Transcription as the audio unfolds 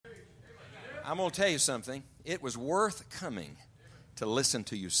I'm going to tell you something. It was worth coming to listen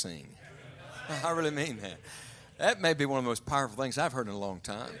to you sing. I really mean that. That may be one of the most powerful things I've heard in a long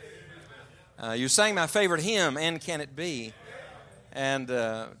time. You sang my favorite hymn, And Can It Be? And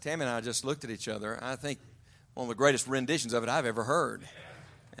Tammy and I just looked at each other. I think one of the greatest renditions of it I've ever heard.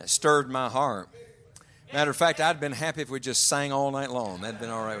 It stirred my heart. Matter of fact, I'd been happy if we just sang all night long. That'd been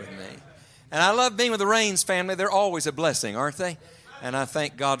all right with me. And I love being with the Rains family. They're always a blessing, aren't they? And I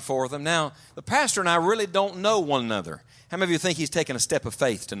thank God for them. Now, the pastor and I really don't know one another. How many of you think he's taking a step of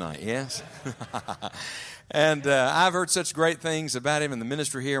faith tonight? Yes? And I've heard such great things about him and the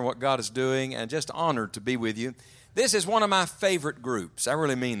ministry here and what God is doing, and just honored to be with you. This is one of my favorite groups. I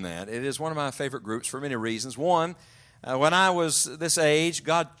really mean that. It is one of my favorite groups for many reasons. One, when I was this age,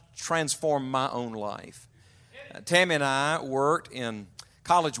 God transformed my own life. Tammy and I worked in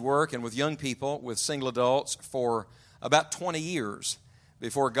college work and with young people, with single adults, for about 20 years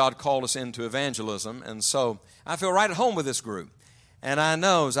before God called us into evangelism. And so I feel right at home with this group. And I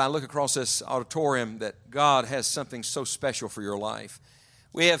know as I look across this auditorium that God has something so special for your life.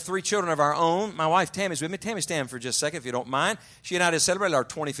 We have 3 children of our own. My wife Tammy's with me. Tammy, stand for just a second if you don't mind. She and I just celebrated our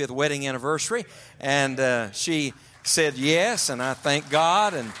 25th wedding anniversary. And she said yes, and I thank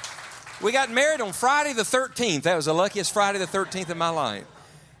God. And we got married on Friday the 13th. That was the luckiest Friday the 13th of my life.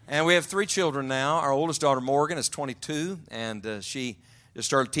 And we have 3 children now. Our oldest daughter, Morgan, is 22, and she just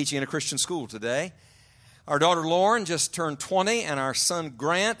started teaching in a Christian school today. Our daughter, Lauren, just turned 20, and our son,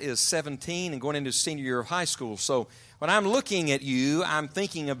 Grant, is 17 and going into his senior year of high school. So when I'm looking at you, I'm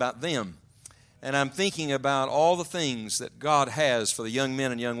thinking about them, and I'm thinking about all the things that God has for the young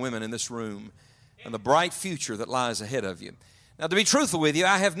men and young women in this room and the bright future that lies ahead of you. Now, to be truthful with you,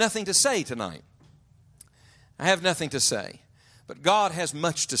 I have nothing to say tonight. I have nothing to say. But God has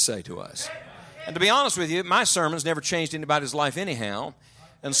much to say to us. And to be honest with you, my sermons never changed anybody's life anyhow.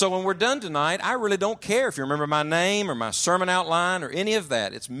 And so when we're done tonight, I really don't care if you remember my name or my sermon outline or any of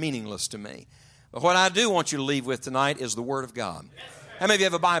that. It's meaningless to me. But what I do want you to leave with tonight is the Word of God. How many of you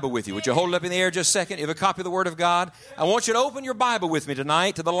have a Bible with you? Would you hold it up in the air just a second? You have a copy of the Word of God? I want you to open your Bible with me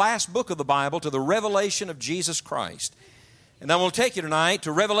tonight to the last book of the Bible, to the Revelation of Jesus Christ. And I'm going to take you tonight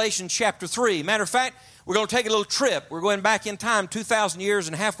to Revelation chapter 3. Matter of fact, we're going to take a little trip. We're going back in time 2,000 years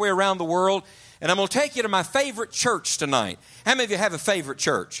and halfway around the world. And I'm going to take you to my favorite church tonight. How many of you have a favorite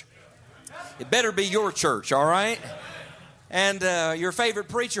church? It better be your church, all right? And your favorite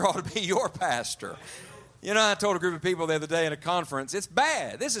preacher ought to be your pastor. You know, I told a group of people the other day in a conference, it's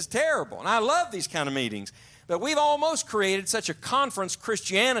bad. This is terrible. And I love these kind of meetings. But we've almost created such a conference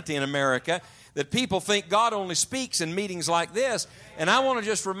Christianity in America that people think God only speaks in meetings like this. And I want to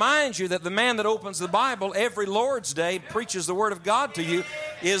just remind you that the man that opens the Bible every Lord's Day, preaches the Word of God to you,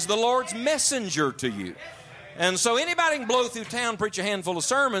 is the Lord's messenger to you. And so anybody can blow through town, preach a handful of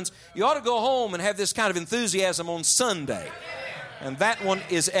sermons. You ought to go home and have this kind of enthusiasm on Sunday. And that one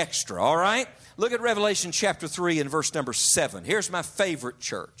is extra, all right? Look at Revelation chapter 3 and verse number 7. Here's my favorite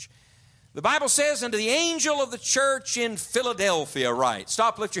church. The Bible says, unto the angel of the church in Philadelphia write.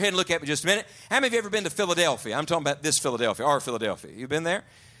 Stop, lift your head and look at me just a minute. How many of you ever been to Philadelphia? I'm talking about this Philadelphia, our Philadelphia. You been there?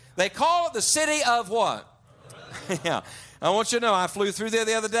 They call it the city of what? Yeah. I want you to know, I flew through there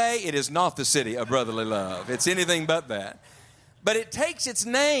the other day. It is not the city of brotherly love. It's anything but that. But it takes its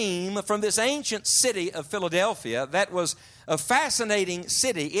name from this ancient city of Philadelphia that was a fascinating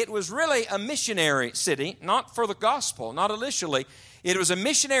city. It was really a missionary city, not for the gospel, not initially. It was a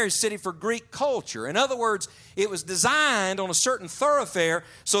missionary city for Greek culture. In other words, it was designed on a certain thoroughfare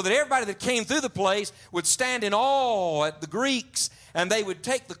so that everybody that came through the place would stand in awe at the Greeks, and they would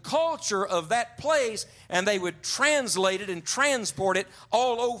take the culture of that place and they would translate it and transport it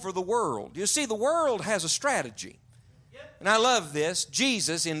all over the world. You see, the world has a strategy. And I love this.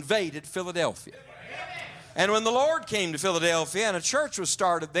 Jesus invaded Philadelphia. And when the Lord came to Philadelphia and a church was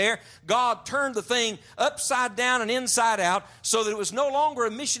started there, God turned the thing upside down and inside out so that it was no longer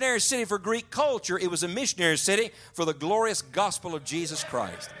a missionary city for Greek culture. It was a missionary city for the glorious gospel of Jesus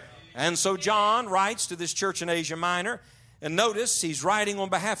Christ. And so John writes to this church in Asia Minor. And notice he's writing on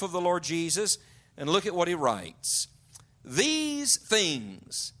behalf of the Lord Jesus. And look at what he writes. These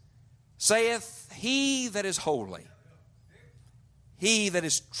things saith he that is holy, he that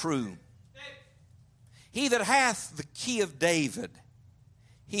is true, he that hath the key of David,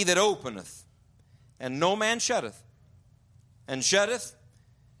 he that openeth, and no man shutteth, and shutteth,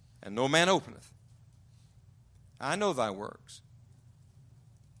 and no man openeth. I know thy works.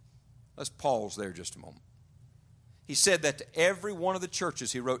 Let's pause there just a moment. He said that to every one of the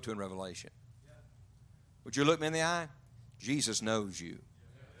churches he wrote to in Revelation. Would you look me in the eye? Jesus knows you.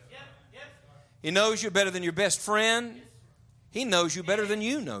 He knows you better than your best friend. He knows you better than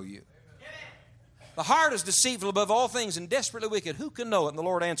you know you. The heart is deceitful above all things and desperately wicked. Who can know it? And the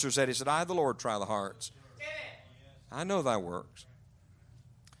Lord answers that. He said, I, the Lord, try the hearts. I know thy works.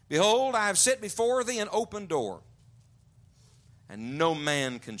 Behold, I have set before thee an open door, and no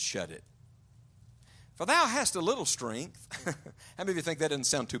man can shut it. For thou hast a little strength. How many of you think that doesn't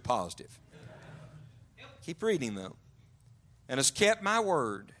sound too positive? Keep reading, though. And hast kept my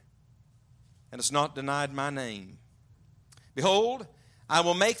word, and hast not denied my name. Behold, I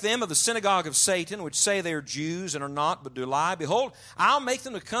will make them of the synagogue of Satan, which say they are Jews and are not, but do lie. Behold, I'll make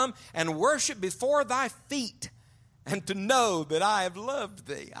them to come and worship before thy feet, and to know that I have loved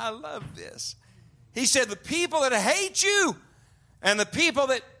thee. I love this. He said, the people that hate you and the people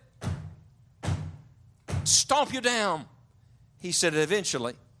that stomp you down, he said,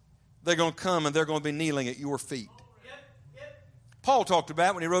 eventually they're going to come and they're going to be kneeling at your feet. Paul talked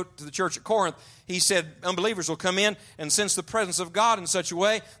about when he wrote to the church at Corinth, he said unbelievers will come in and sense the presence of God in such a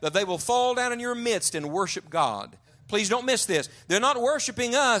way that they will fall down in your midst and worship God. Please don't miss this. They're not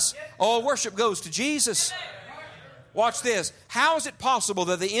worshiping us. All worship goes to Jesus. Watch this. How is it possible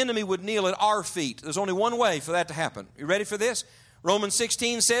that the enemy would kneel at our feet? There's only one way for that to happen. You ready for this? Romans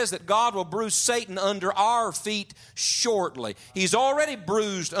 16 says that God will bruise Satan under our feet shortly. He's already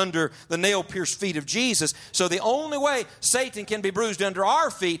bruised under the nail-pierced feet of Jesus. So the only way Satan can be bruised under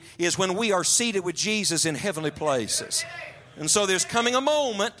our feet is when we are seated with Jesus in heavenly places. And so there's coming a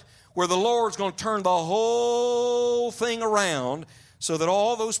moment where the Lord's going to turn the whole thing around so that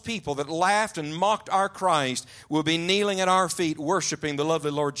all those people that laughed and mocked our Christ will be kneeling at our feet worshiping the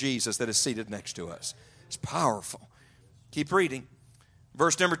lovely Lord Jesus that is seated next to us. It's powerful. Keep reading.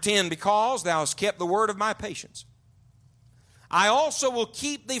 Verse number 10, because thou hast kept the word of my patience, I also will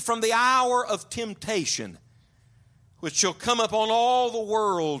keep thee from the hour of temptation, which shall come upon all the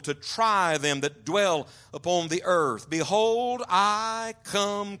world to try them that dwell upon the earth. Behold, I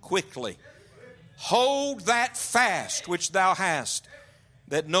come quickly. Hold that fast which thou hast,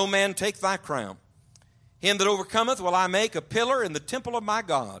 that no man take thy crown. Him that overcometh will I make a pillar in the temple of my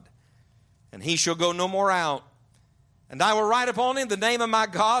God, and he shall go no more out. And I will write upon him the name of my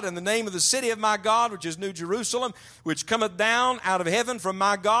God and the name of the city of my God, which is New Jerusalem, which cometh down out of heaven from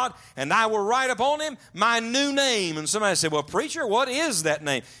my God. And I will write upon him my new name. And somebody said, well, preacher, what is that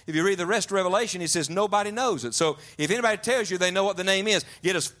name? If you read the rest of Revelation, he says nobody knows it. So if anybody tells you they know what the name is,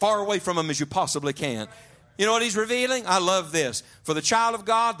 get as far away from them as you possibly can. You know what he's revealing? I love this. For the child of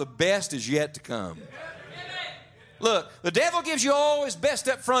God, the best is yet to come. Look, the devil gives you always best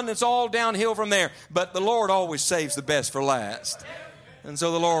up front and it's all downhill from there. But the Lord always saves the best for last. And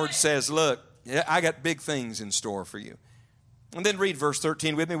so the Lord says, look, I got big things in store for you. And then read verse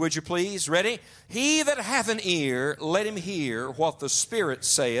 13 with me, would you please? Ready? He that hath an ear, let him hear what the Spirit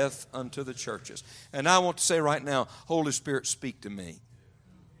saith unto the churches. And I want to say right now, Holy Spirit, speak to me.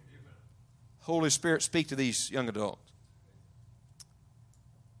 Holy Spirit, speak to these young adults.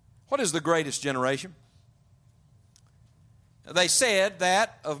 What is the greatest generation? They said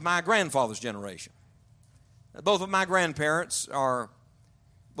that of my grandfather's generation. Both of my grandparents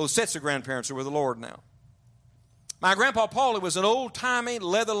both sets of grandparents are with the Lord now. My grandpa Paulie was an old-timey,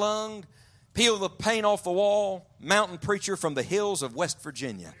 leather-lunged, peel the paint off the wall, mountain preacher from the hills of West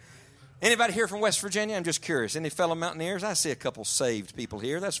Virginia. Anybody here from West Virginia? I'm just curious. Any fellow mountaineers? I see a couple saved people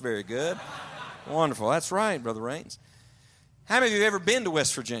here. That's very good. Wonderful. That's right, Brother Raines. How many of you have ever been to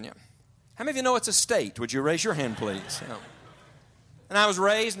West Virginia? How many of you know it's a state? Would you raise your hand, please? No. And I was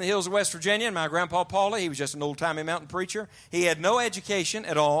raised in the hills of West Virginia, and my grandpa Paulie, he was just an old-timey mountain preacher. He had no education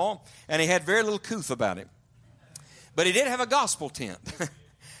at all, and he had very little couth about him. But he did have a gospel tent.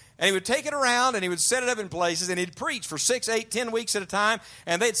 And he would take it around, and he would set it up in places, and he'd preach for 6, 8, 10 weeks at a time,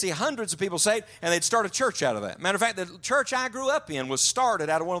 and they'd see hundreds of people saved, and they'd start a church out of that. Matter of fact, the church I grew up in was started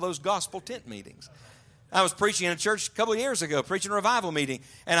out of one of those gospel tent meetings. I was preaching in a church a couple of years ago, preaching a revival meeting,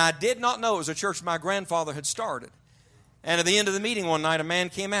 and I did not know it was a church my grandfather had started. And at the end of the meeting one night, a man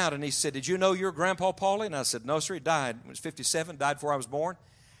came out and he said, did you know your grandpa Paulie? And I said, no, sir, he died. He was 57, died before I was born.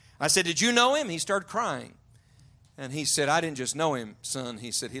 I said, did you know him? He started crying. And he said, I didn't just know him, son.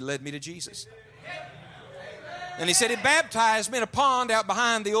 He said, he led me to Jesus. And he said, he baptized me in a pond out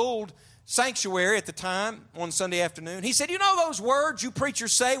behind the old sanctuary at the time, one Sunday afternoon. He said, you know those words you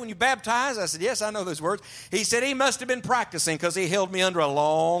preachers say when you baptize? I said, yes, I know those words. He said, he must have been practicing because he held me under a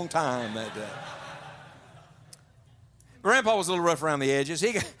long time that day. Grandpa was a little rough around the edges.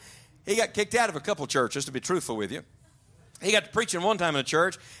 He got kicked out of a couple churches, to be truthful with you. He got to preaching one time in a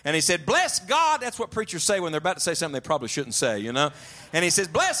church, and he said, bless God. That's what preachers say when they're about to say something they probably shouldn't say, you know. And he says,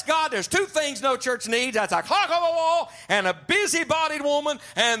 bless God, there's two things no church needs. That's a clock on the wall and a busy-bodied woman,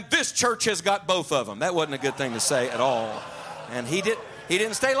 and this church has got both of them. That wasn't a good thing to say at all. And he He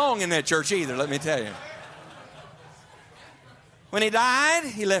didn't stay long in that church either, let me tell you. When he died,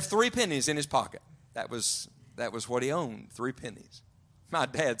 he left 3 pennies in his pocket. That was what he owned, 3 pennies. My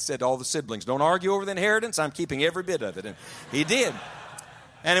dad said to all the siblings, don't argue over the inheritance. I'm keeping every bit of it. And he did.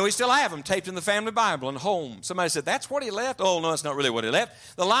 And we still have them taped in the family Bible and home. Somebody said, that's what he left? Oh, no, that's not really what he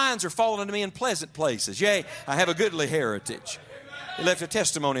left. The lines are falling to me in pleasant places. Yea, I have a goodly heritage. He left a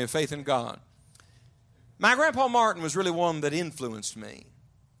testimony of faith in God. My Grandpa Martin was really one that influenced me.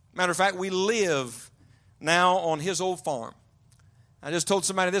 Matter of fact, we live now on his old farm. I just told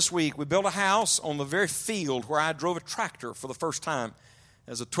somebody this week, we built a house on the very field where I drove a tractor for the first time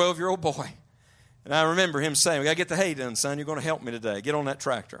as a 12-year-old boy. And I remember him saying, we got to get the hay done, son. You're going to help me today. Get on that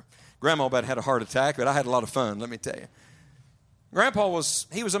tractor. Grandma about had a heart attack, but I had a lot of fun, let me tell you. Grandpa was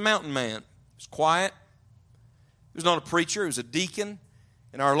a mountain man. He was quiet. He was not a preacher. He was a deacon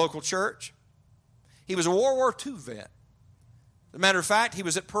in our local church. He was a World War II vet. As a matter of fact, he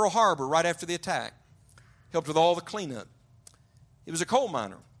was at Pearl Harbor right after the attack. Helped with all the cleanup. He was a coal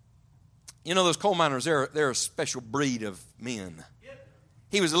miner. You know those coal miners, they're a special breed of men.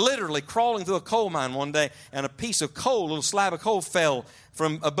 He was literally crawling through a coal mine one day, and a piece of coal, a little slab of coal, fell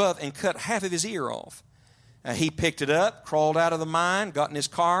from above and cut half of his ear off. He picked it up, crawled out of the mine, got in his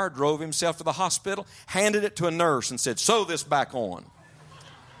car, drove himself to the hospital, handed it to a nurse and said, sew this back on.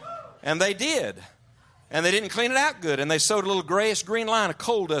 And they did. And they didn't clean it out good. And they sewed a little grayish-green line of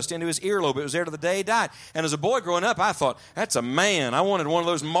coal dust into his earlobe. It was there to the day he died. And as a boy growing up, I thought, that's a man. I wanted one of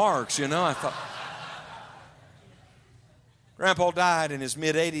those marks, you know. I thought. Grandpa died in his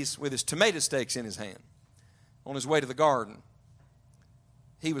mid-80s with his tomato steaks in his hand on his way to the garden.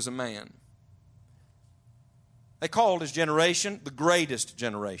 He was a man. They called his generation the greatest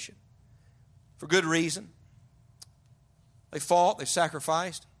generation. For good reason. They fought. They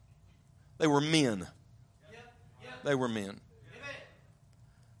sacrificed. They were men. They were men.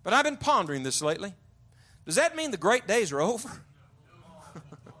 But I've been pondering this lately. Does that mean the great days are over?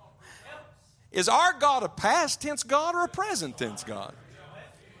 Is our God a past tense God or a present tense God?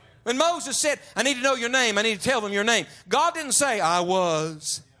 When Moses said, I need to know your name, I need to tell them your name, God didn't say, I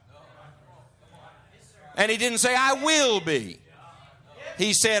was. And he didn't say, I will be.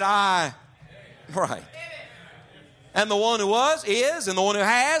 He said, I. Right. And the one who was, is, and the one who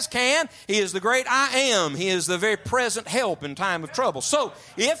has, can. He is the great I am. He is the very present help in time of trouble. So,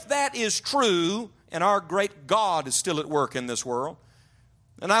 if that is true, and our great God is still at work in this world,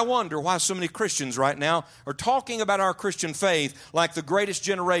 and I wonder why so many Christians right now are talking about our Christian faith like the greatest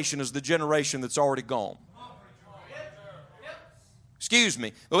generation is the generation that's already gone. Excuse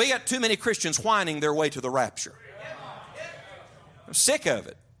me, but we got too many Christians whining their way to the rapture. I'm sick of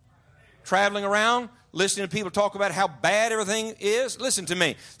it. Traveling around, listening to people talk about how bad everything is. Listen to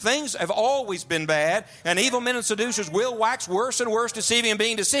me. Things have always been bad, and evil men and seducers will wax worse and worse, deceiving and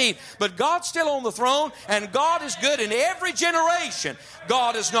being deceived. But God's still on the throne, and God is good in every generation.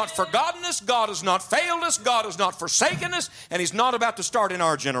 God has not forgotten us. God has not failed us. God has not forsaken us, and He's not about to start in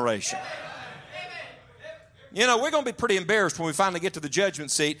our generation. You know, we're going to be pretty embarrassed when we finally get to the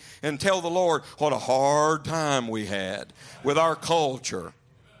judgment seat and tell the Lord what a hard time we had with our culture.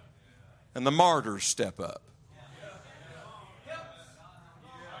 And the martyrs step up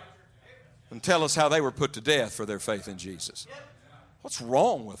and tell us how they were put to death for their faith in Jesus. What's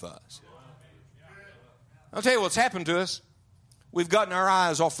wrong with us? I'll tell you what's happened to us. We've gotten our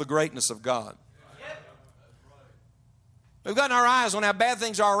eyes off the greatness of God. We've gotten our eyes on how bad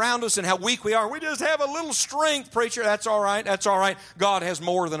things are around us and how weak we are. We just have a little strength, preacher. That's all right. That's all right. God has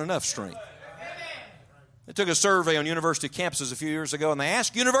more than enough strength. They took a survey on university campuses a few years ago, and they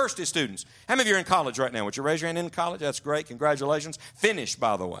asked university students, how many of you are in college right now? Would you raise your hand in college? That's great. Congratulations. Finished,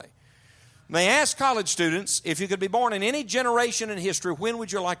 by the way. And they asked college students, if you could be born in any generation in history, when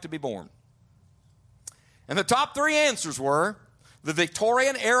would you like to be born? And the top 3 answers were the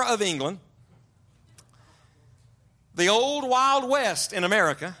Victorian era of England, the old Wild West in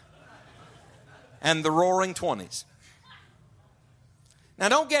America, and the Roaring 20s. Now,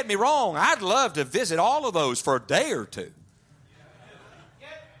 don't get me wrong. I'd love to visit all of those for a day or two.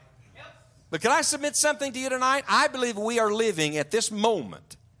 But can I submit something to you tonight? I believe we are living at this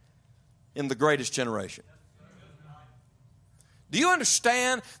moment in the greatest generation. Do you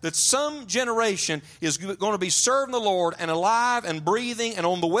understand that some generation is going to be serving the Lord and alive and breathing and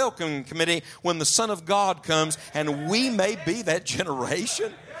on the welcoming committee when the Son of God comes, and we may be that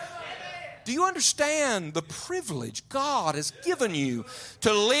generation? Do you understand the privilege God has given you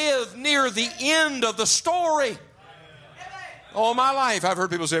to live near the end of the story? All my life I've heard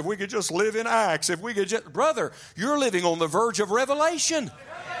people say, if we could just live in Acts, if we could just... Brother, you're living on the verge of Revelation.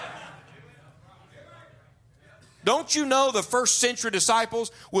 Don't you know the first century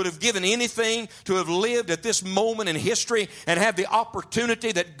disciples would have given anything to have lived at this moment in history and have the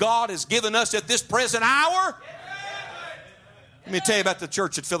opportunity that God has given us at this present hour? Let me tell you about the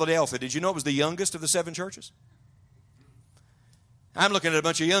church at Philadelphia. Did you know it was the youngest of the 7 churches? I'm looking at a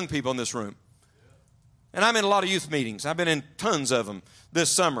bunch of young people in this room. And I'm in a lot of youth meetings. I've been in tons of them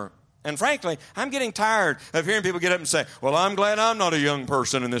this summer. And frankly, I'm getting tired of hearing people get up and say, well, I'm glad I'm not a young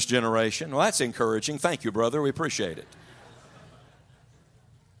person in this generation. Well, that's encouraging. Thank you, brother. We appreciate it.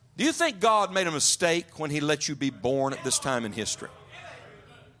 Do you think God made a mistake when He let you be born at this time in history?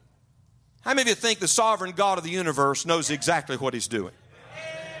 How many of you think the sovereign God of the universe knows exactly what He's doing?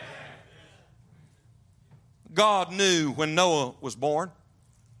 God knew when Noah was born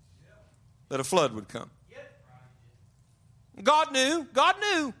that a flood would come. God knew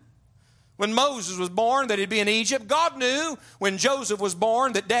when Moses was born that he'd be in Egypt. God knew when Joseph was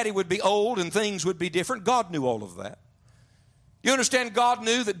born that daddy would be old and things would be different. God knew all of that. You understand, God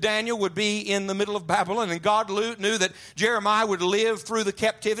knew that Daniel would be in the middle of Babylon, and God knew that Jeremiah would live through the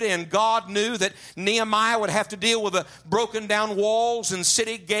captivity, and God knew that Nehemiah would have to deal with the broken down walls and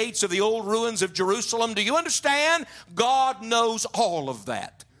city gates of the old ruins of Jerusalem. Do you understand? God knows all of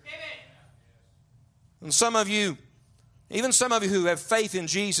that. And some of you, even some of you who have faith in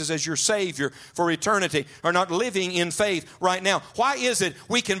Jesus as your Savior for eternity, are not living in faith right now. Why is it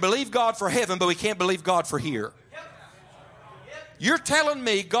we can believe God for heaven, but we can't believe God for here? You're telling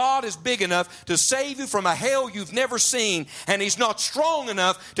me God is big enough to save you from a hell you've never seen, and He's not strong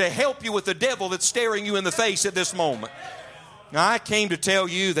enough to help you with the devil that's staring you in the face at this moment. Now, I came to tell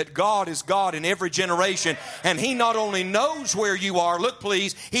you that God is God in every generation, and He not only knows where you are, look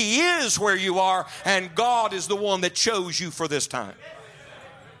please, He is where you are, and God is the one that chose you for this time.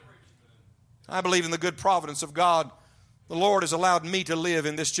 I believe in the good providence of God. The Lord has allowed me to live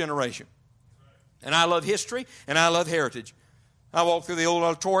in this generation. And I love history, and I love heritage. I walked through the old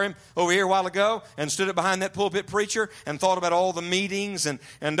auditorium over here a while ago and stood up behind that pulpit preacher and thought about all the meetings and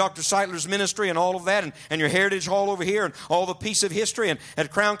Dr. Seidler's ministry and all of that and your Heritage Hall over here and all the piece of history. And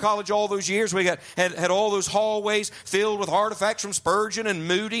at Crown College all those years we had all those hallways filled with artifacts from Spurgeon and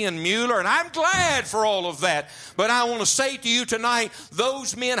Moody and Mueller. And I'm glad for all of that. But I want to say to you tonight,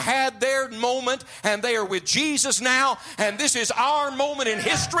 those men had their moment and they are with Jesus now. And this is our moment in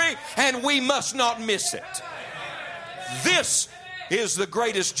history and we must not miss it. This is the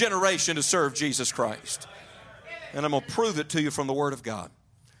greatest generation to serve Jesus Christ. And I'm going to prove it to you from the Word of God.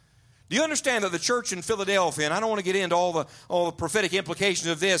 Do you understand that the church in Philadelphia, and I don't want to get into all the prophetic implications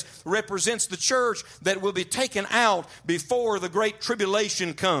of this, represents the church that will be taken out before the great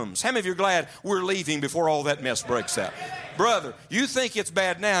tribulation comes? How many of you are glad we're leaving before all that mess breaks out? Brother, you think it's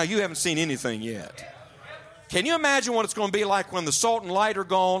bad now, you haven't seen anything yet. Can you imagine what it's going to be like when the salt and light are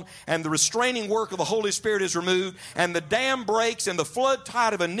gone and the restraining work of the Holy Spirit is removed and the dam breaks and the flood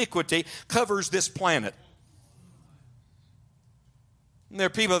tide of iniquity covers this planet? And there are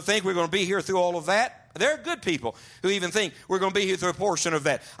people that think we're going to be here through all of that. There are good people who even think we're going to be here through a portion of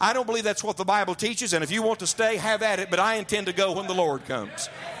that. I don't believe that's what the Bible teaches, and if you want to stay, have at it, but I intend to go when the Lord comes.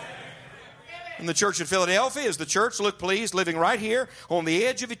 And the church in Philadelphia is the church, look please, living right here on the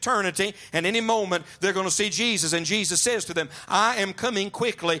edge of eternity. And any moment they're going to see Jesus. And Jesus says to them, I am coming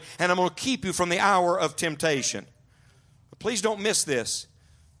quickly and I'm going to keep you from the hour of temptation. But please don't miss this.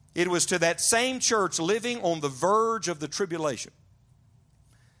 It was to that same church living on the verge of the tribulation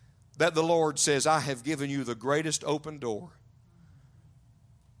that the Lord says, I have given you the greatest open door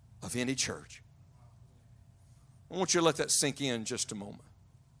of any church. I want you to let that sink in just a moment.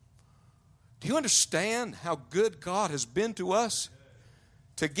 Do you understand how good God has been to us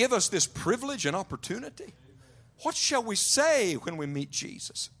to give us this privilege and opportunity? What shall we say when we meet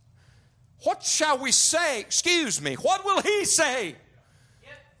Jesus? What shall we say? Excuse me, what will He say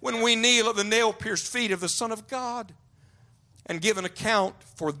when we kneel at the nail-pierced feet of the Son of God and give an account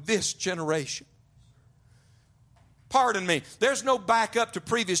for this generation? Pardon me, there's no backup to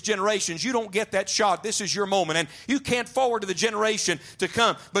previous generations. You don't get that shot. This is your moment. And you can't forward to the generation to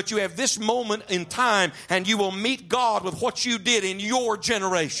come. But you have this moment in time and you will meet God with what you did in your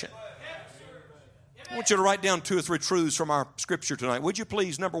generation. I want you to write down 2 or 3 truths from our scripture tonight. Would you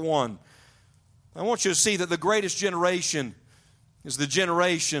please? Number 1, I want you to see that the greatest generation is the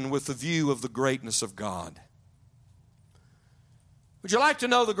generation with the view of the greatness of God. Would you like to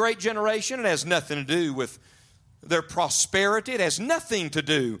know the great generation? It has nothing to do with their prosperity. It has nothing to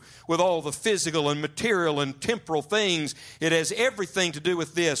do with all the physical and material and temporal things. It has everything to do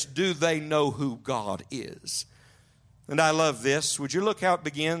with this. Do they know who God is? And I love this. Would you look how it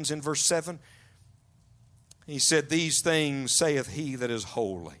begins in verse 7? He said, these things saith he that is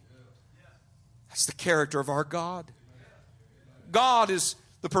holy. That's the character of our God. God is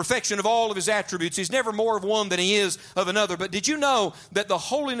the perfection of all of His attributes. He's never more of one than He is of another. But did you know that the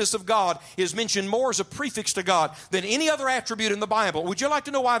holiness of God is mentioned more as a prefix to God than any other attribute in the Bible? Would you like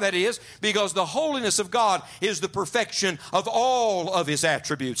to know why that is? Because the holiness of God is the perfection of all of His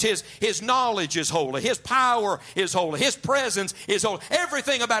attributes. His knowledge is holy. His power is holy. His presence is holy.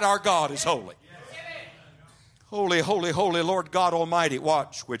 Everything about our God is holy. Holy, holy, holy, Lord God Almighty.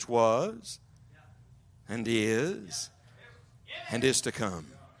 Watch, which was and is to come.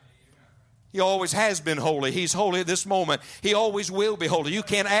 He always has been holy. He's holy at this moment. He always will be holy. You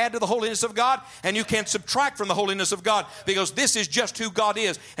can't add to the holiness of God, and you can't subtract from the holiness of God, because this is just who God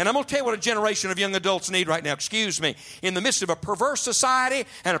is. And I'm going to tell you what a generation of young adults need right now. Excuse me. In the midst of a perverse society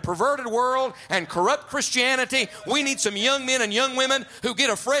and a perverted world and corrupt Christianity, we need some young men and young women who get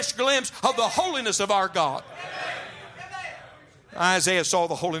a fresh glimpse of the holiness of our God. Isaiah saw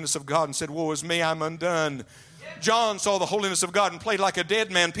the holiness of God and said, "Woe is me, I'm undone." John saw the holiness of God and played like a dead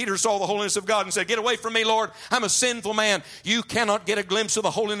man. Peter saw the holiness of God and said, "Get away from me, Lord. I'm a sinful man." You cannot get a glimpse of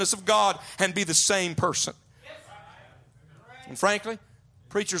the holiness of God and be the same person. And frankly,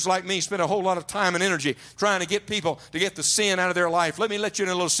 preachers like me spend a whole lot of time and energy trying to get people to get the sin out of their life. Let me let you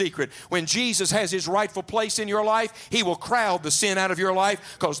in a little secret. When Jesus has His rightful place in your life, He will crowd the sin out of your life,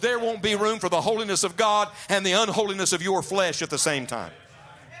 because there won't be room for the holiness of God and the unholiness of your flesh at the same time.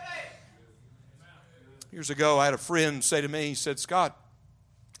 Years ago, I had a friend say to me, he said, "Scott,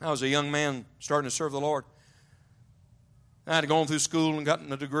 I was a young man starting to serve the Lord. I had gone through school and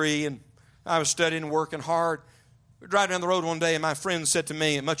gotten a degree, and I was studying and working hard. We were driving down the road one day, and my friend said to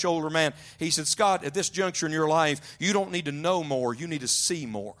me, a much older man, he said, 'Scott, at this juncture in your life, you don't need to know more, you need to see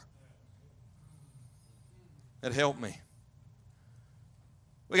more.'" That helped me.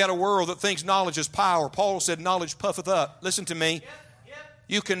 We got a world that thinks knowledge is power. Paul said, "Knowledge puffeth up." Listen to me.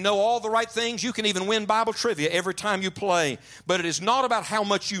 You can know all the right things. You can even win Bible trivia every time you play. But it is not about how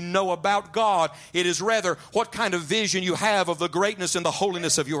much you know about God. It is rather what kind of vision you have of the greatness and the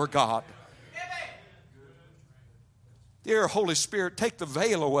holiness of your God. Dear Holy Spirit, take the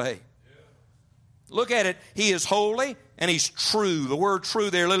veil away. Look at it. He is holy and He's true. The word true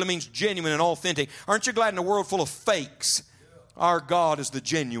there literally means genuine and authentic. Aren't you glad in a world full of fakes, our God is the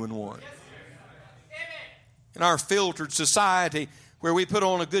genuine one? In our filtered society, where we put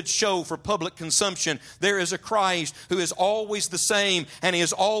on a good show for public consumption, there is a Christ who is always the same, and He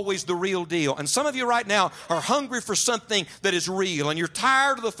is always the real deal. And some of you right now are hungry for something that is real, and you're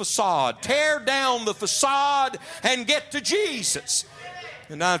tired of the facade. Tear down the facade and get to Jesus.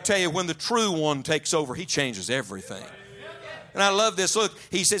 And I'll tell you, when the true one takes over, He changes everything. And I love this. Look,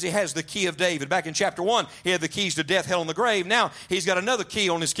 He says He has the key of David. Back in chapter 1, He had the keys to death, hell, and the grave. Now, He's got another key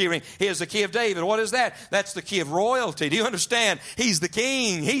on His key ring. He has the key of David. What is that? That's the key of royalty. Do you understand? He's the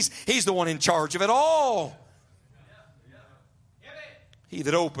king. He's the one in charge of it all. He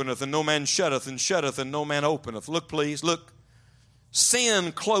that openeth, and no man shutteth, and shutteth, and no man openeth. Look, please, look.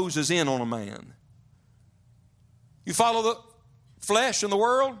 Sin closes in on a man. You follow the flesh and the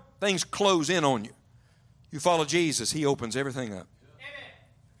world, things close in on you. You follow Jesus, He opens everything up. Amen.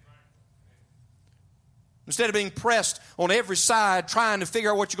 Instead of being pressed on every side, trying to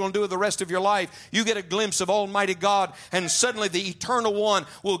figure out what you're going to do with the rest of your life, you get a glimpse of Almighty God, and suddenly the Eternal One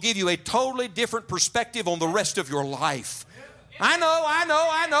will give you a totally different perspective on the rest of your life. I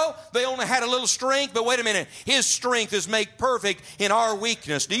know. They only had a little strength, but wait a minute. His strength is made perfect in our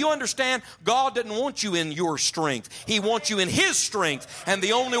weakness. Do you understand? God doesn't want you in your strength. He wants you in His strength. And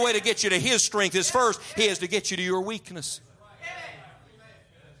the only way to get you to His strength is first, He has to get you to your weakness.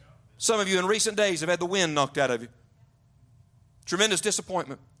 Some of you in recent days have had the wind knocked out of you. Tremendous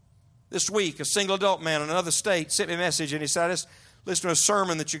disappointment. This week, a single adult man in another state sent me a message, and he said, "Listen to a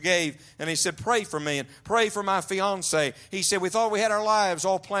sermon that you gave," and he said, "Pray for me and pray for my fiance." He said, "We thought we had our lives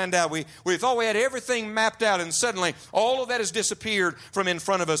all planned out. We thought we had everything mapped out, and suddenly all of that has disappeared from in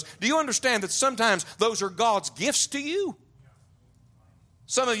front of us." Do you understand that sometimes those are God's gifts to you?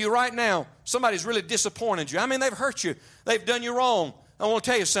 Some of you right now, somebody's really disappointed you. I mean, they've hurt you. They've done you wrong. I want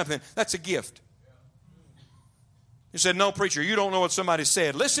to tell you something. That's a gift. You said, "No, preacher, you don't know what somebody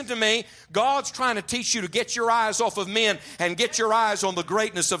said." Listen to me. God's trying to teach you to get your eyes off of men and get your eyes on the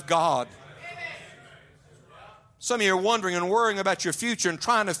greatness of God. Some of you are wondering and worrying about your future and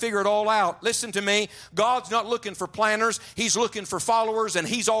trying to figure it all out. Listen to me. God's not looking for planners. He's looking for followers, and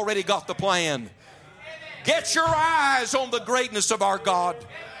He's already got the plan. Get your eyes on the greatness of our God,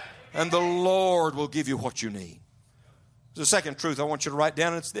 and the Lord will give you what you need. There's a second truth I want you to write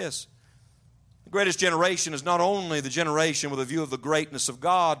down, and it's this. The greatest generation is not only the generation with a view of the greatness of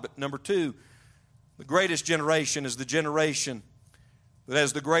God, but number two, the greatest generation is the generation that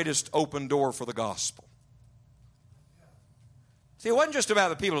has the greatest open door for the gospel. See, it wasn't just about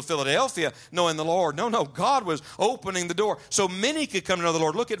the people of Philadelphia knowing the Lord. No, God was opening the door so many could come to know the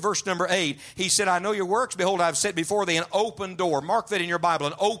Lord. Look at verse number 8. He said, I know your works. Behold, I have set before thee an open door. Mark that in your Bible,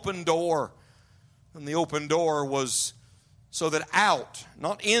 an open door. And the open door was so that out,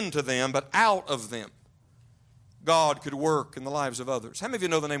 not into them, but out of them, God could work in the lives of others. How many of you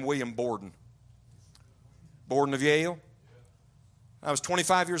know the name William Borden? Borden of Yale? I was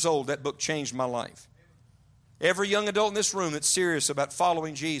 25 years old. That book changed my life. Every young adult in this room that's serious about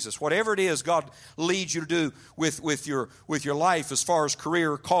following Jesus, whatever it is God leads you to do with your life as far as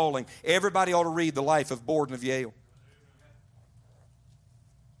career or calling, everybody ought to read the life of Borden of Yale.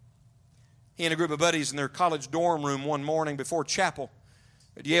 He and a group of buddies in their college dorm room one morning before chapel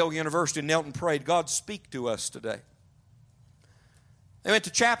at Yale University knelt and prayed, God, speak to us today. They went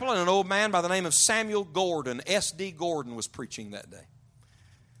to chapel, and an old man by the name of Samuel Gordon, S.D. Gordon, was preaching that day.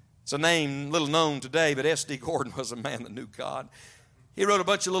 It's a name little known today, but S.D. Gordon was a man that knew God. He wrote a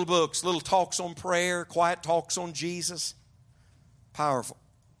bunch of little books, little talks on prayer, quiet talks on Jesus. Powerful.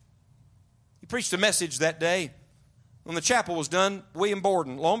 He preached a message that day. When the chapel was done, William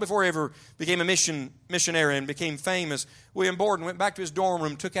Borden, long before he ever became a missionary and became famous, William Borden went back to his dorm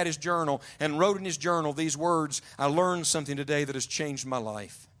room, took out his journal, and wrote in his journal these words, I learned something today that has changed my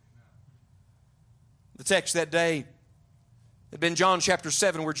life. The text that day had been John chapter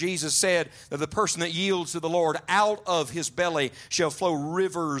 7, where Jesus said that the person that yields to the Lord, out of his belly shall flow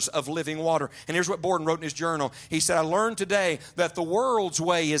rivers of living water. And here's what Borden wrote in his journal. He said, I learned today that the world's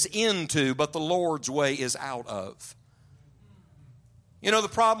way is into, but the Lord's way is out of. You know the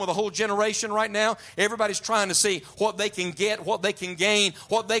problem with the whole generation right now? Everybody's trying to see what they can get, what they can gain,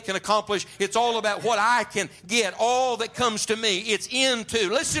 what they can accomplish. It's all about what I can get, all that comes to me. It's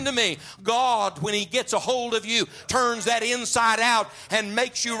into. Listen to me. God, when He gets a hold of you, turns that inside out and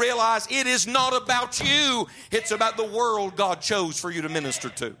makes you realize it is not about you. It's about the world God chose for you to minister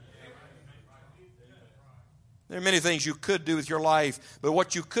to. There are many things you could do with your life, but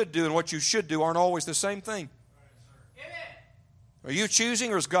what you could do and what you should do aren't always the same thing. Are you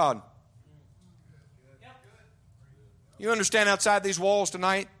choosing or is God? You understand outside these walls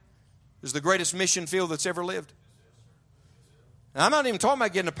tonight is the greatest mission field that's ever lived. Now, I'm not even talking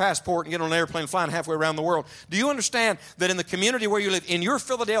about getting a passport and getting on an airplane flying halfway around the world. Do you understand that in the community where you live, in your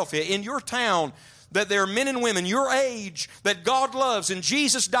Philadelphia, in your town, that there are men and women your age that God loves and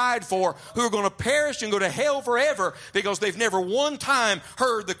Jesus died for who are going to perish and go to hell forever because they've never one time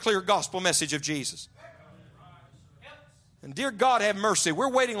heard the clear gospel message of Jesus? And dear God, have mercy. We're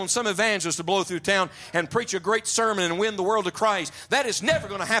waiting on some evangelist to blow through town and preach a great sermon and win the world to Christ. That is never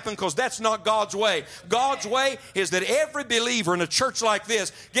going to happen because that's not God's way. God's way is that every believer in a church like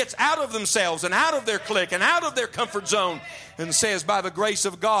this gets out of themselves and out of their clique and out of their comfort zone and says, by the grace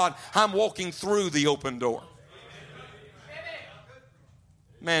of God, I'm walking through the open door.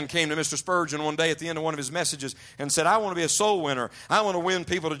 Man came to Mr. Spurgeon one day at the end of one of his messages and said, I want to be a soul winner. I want to win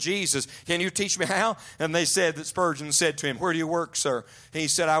people to Jesus. Can you teach me how? And they said that Spurgeon said to him, where do you work, sir? He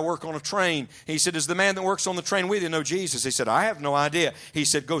said, I work on a train. He said, does the man that works on the train with you know Jesus? He said, I have no idea. He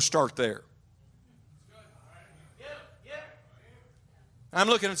said, go start there. I'm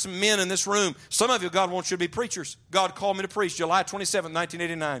looking at some men in this room. Some of you, God wants you to be preachers. God called me to preach July 27,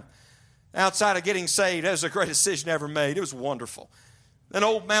 1989. Outside of getting saved, that was the greatest decision I ever made. It was wonderful. An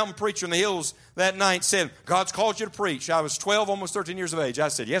old mountain preacher in the hills that night said, God's called you to preach. I was 12, almost 13 years of age. I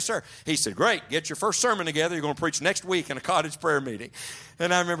said, yes, sir. He said, great. Get your first sermon together. You're going to preach next week in a cottage prayer meeting.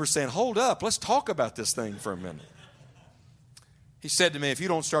 And I remember saying, hold up. Let's talk about this thing for a minute. He said to me, if you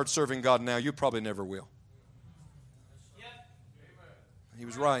don't start serving God now, you probably never will. He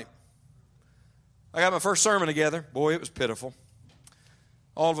was right. I got my first sermon together. Boy, it was pitiful.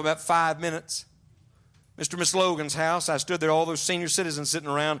 All of about 5 minutes. Mr. and Miss Logan's house. I stood there, all those senior citizens sitting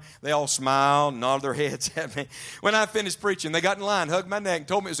around. They all smiled, nodded their heads at me. When I finished preaching, they got in line, hugged my neck, and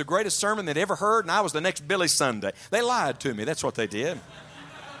told me it was the greatest sermon they'd ever heard, and I was the next Billy Sunday. They lied to me. That's what they did.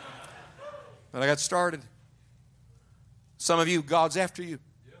 But I got started. Some of you, God's after you.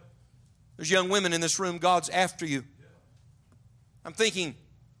 There's young women in this room, God's after you. I'm thinking,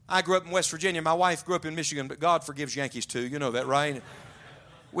 I grew up in West Virginia. My wife grew up in Michigan, but God forgives Yankees too. You know that, right?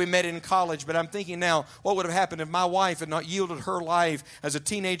 We met in college, but I'm thinking now, what would have happened if my wife had not yielded her life as a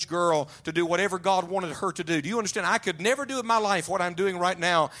teenage girl to do whatever God wanted her to do? Do you understand? I could never do in my life what I'm doing right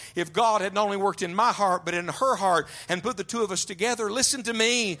now if God had not only worked in my heart, but in her heart and put the two of us together. Listen to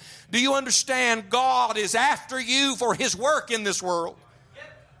me. Do you understand? God is after you for His work in this world.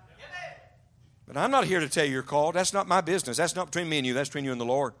 But I'm not here to tell you you're called. That's not my business. That's not between me and you. That's between you and the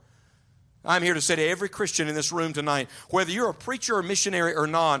Lord. I'm here to say to every Christian in this room tonight, whether you're a preacher or missionary or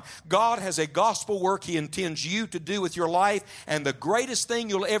not, God has a gospel work He intends you to do with your life, and the greatest thing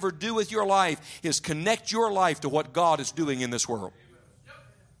you'll ever do with your life is connect your life to what God is doing in this world.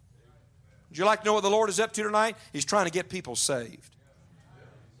 Would you like to know what the Lord is up to tonight? He's trying to get people saved.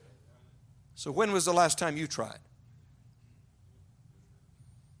 So when was the last time you tried?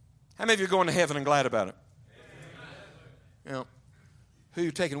 How many of you are going to heaven and glad about it? You know, who are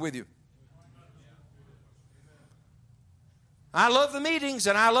you taking with you? I love the meetings,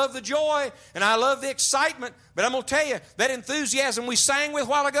 and I love the joy, and I love the excitement. But I'm going to tell you, that enthusiasm we sang with a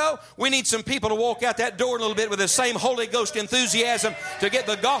while ago, we need some people to walk out that door a little bit with the same Holy Ghost enthusiasm to get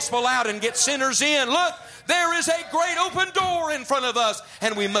the gospel out and get sinners in. Look, there is a great open door in front of us,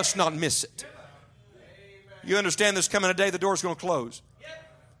 and we must not miss it. You understand there's coming a day the door's going to close.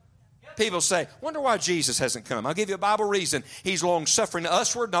 People say, wonder why Jesus hasn't come. I'll give you a Bible reason. He's long-suffering to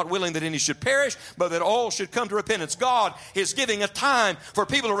usward, not willing that any should perish, but that all should come to repentance. God is giving a time for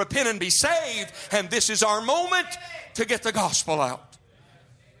people to repent and be saved, and this is our moment to get the gospel out.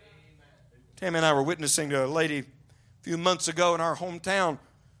 Tammy and I were witnessing to a lady a few months ago in our hometown,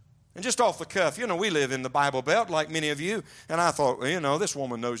 and just off the cuff, you know, we live in the Bible Belt like many of you, and I thought, well, you know, this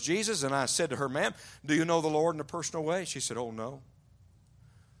woman knows Jesus, and I said to her, ma'am, do you know the Lord in a personal way? She said, oh, no.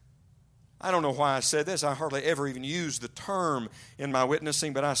 I don't know why I said this. I hardly ever even use the term in my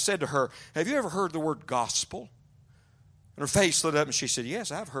witnessing, but I said to her, have you ever heard the word gospel? And her face lit up and she said,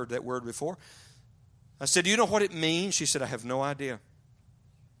 yes, I've heard that word before. I said, do you know what it means? She said, I have no idea.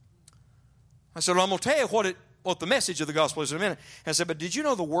 I said, well, I'm going to tell you what the message of the gospel is in a minute. And I said, but did you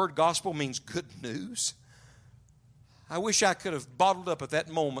know the word gospel means good news? I wish I could have bottled up at that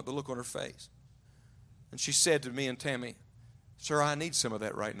moment the look on her face. And she said to me and Tammy, sir, I need some of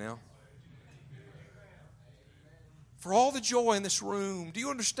that right now. For all the joy in this room, do you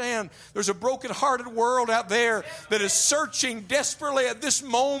understand? There's a broken-hearted world out there that is searching desperately at this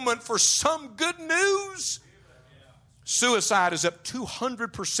moment for some good news. Suicide is up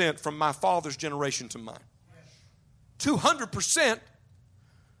 200% from my father's generation to mine. 200%.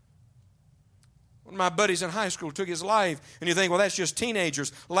 One of my buddies in high school took his life, and you think, well, that's just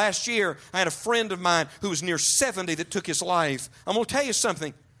teenagers. Last year, I had a friend of mine who was near 70 that took his life. I'm going to tell you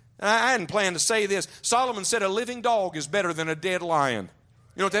something. I hadn't planned to say this. Solomon said a living dog is better than a dead lion.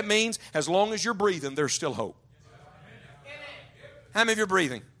 You know what that means? As long as you're breathing, there's still hope. How many of you are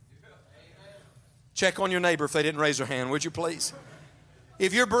breathing? Check on your neighbor if they didn't raise their hand, would you please?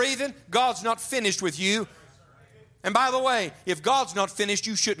 If you're breathing, God's not finished with you. And by the way, if God's not finished,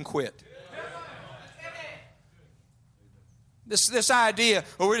 you shouldn't quit. This idea,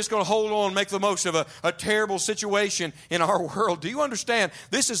 we're just going to hold on and make the most of a terrible situation in our world. Do you understand?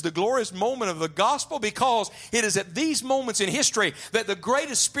 This is the glorious moment of the gospel because it is at these moments in history that the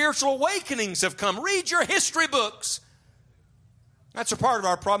greatest spiritual awakenings have come. Read your history books. That's a part of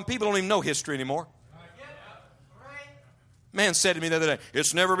our problem. People don't even know history anymore. Man said to me the other day,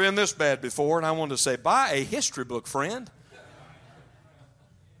 it's never been this bad before. And I wanted to say, buy a history book, friend.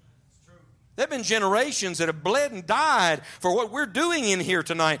 There have been generations that have bled and died for what we're doing in here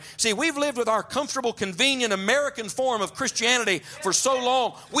tonight. See, we've lived with our comfortable, convenient American form of Christianity for so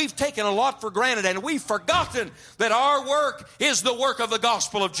long. We've taken a lot for granted, and we've forgotten that our work is the work of the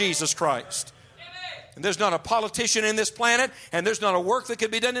gospel of Jesus Christ. And there's not a politician in this planet, and there's not a work that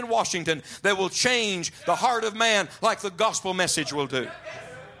could be done in Washington that will change the heart of man like the gospel message will do.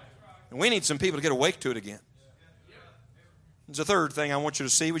 And we need some people to get awake to it again. There's a third thing I want you to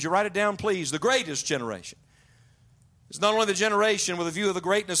see. Would you write it down, please? The greatest generation. It's not only the generation with a view of the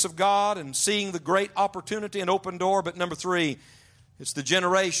greatness of God and seeing the great opportunity and open door, but number three, it's the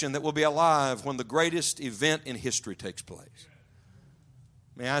generation that will be alive when the greatest event in history takes place.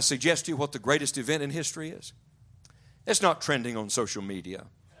 May I suggest to you what the greatest event in history is? It's not trending on social media.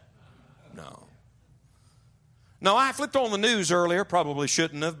 No, I flipped on the news earlier. Probably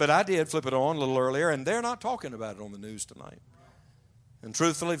shouldn't have, but I did flip it on a little earlier, and they're not talking about it on the news tonight. And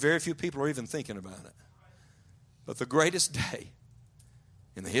truthfully, very few people are even thinking about it. But the greatest day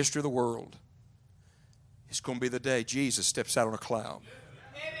in the history of the world is going to be the day Jesus steps out on a cloud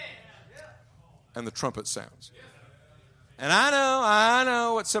and the trumpet sounds. And I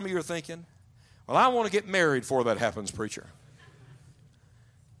know what some of you are thinking. Well, I want to get married before that happens, preacher.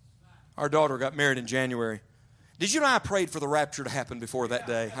 Our daughter got married in January. Did you know I prayed for the rapture to happen before that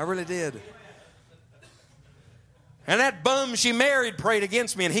day? I really did. And that bum she married prayed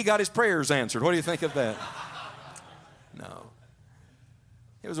against me, and he got his prayers answered. What do you think of that? No.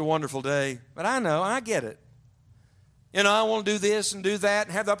 It was a wonderful day. But I know, I get it. You know, I want to do this and do that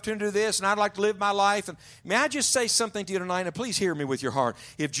and have the opportunity to do this, and I'd like to live my life. And may I just say something to you tonight, and please hear me with your heart.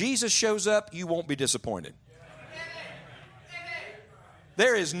 If Jesus shows up, you won't be disappointed.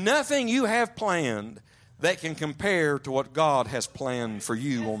 There is nothing you have planned that can compare to what God has planned for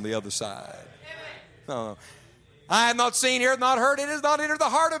you on the other side. No. I have not seen, ear not heard, it has not entered the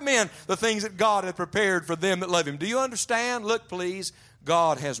heart of men, the things that God hath prepared for them that love Him. Do you understand? Look, please,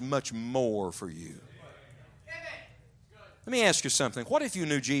 God has much more for you. Let me ask you something. What if you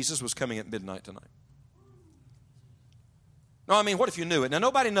knew Jesus was coming at midnight tonight? No, I mean, what if you knew it? Now,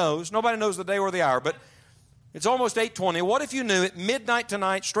 nobody knows the day or the hour, but it's almost 8:20. What if you knew at midnight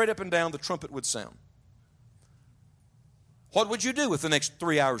tonight, straight up and down, the trumpet would sound? What would you do with the next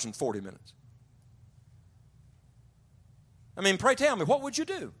 3 hours and 40 minutes? I mean, pray tell me, what would you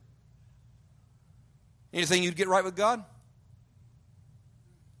do? Anything you'd get right with God?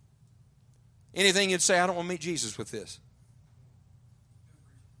 Anything you'd say, I don't want to meet Jesus with this?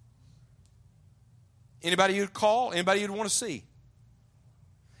 Anybody you'd call? Anybody you'd want to see?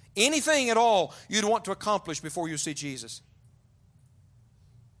 Anything at all you'd want to accomplish before you see Jesus?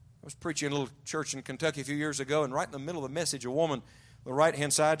 I was preaching in a little church in Kentucky a few years ago, and right in the middle of the message, a woman on the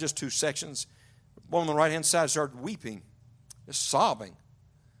right-hand side, just 2 sections, a woman on the right-hand side started weeping, just sobbing.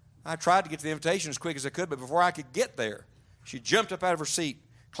 I tried to get to the invitation as quick as I could, but before I could get there, she jumped up out of her seat,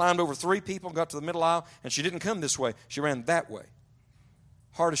 climbed over 3 people, got to the middle aisle, and she didn't come this way. She ran that way,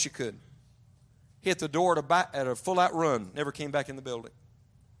 hard as she could. Hit the door at a full-out run, never came back in the building.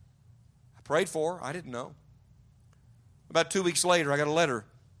 I prayed for her. I didn't know. About 2 weeks later, I got a letter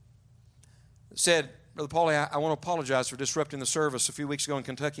that said, Brother Paulie, I want to apologize for disrupting the service a few weeks ago in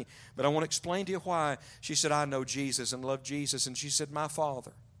Kentucky, but I want to explain to you why. She said, I know Jesus and love Jesus. And she said, my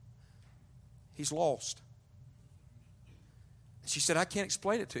father, he's lost. She said, I can't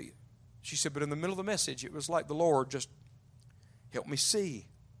explain it to you. She said, but in the middle of the message, it was like the Lord just helped me see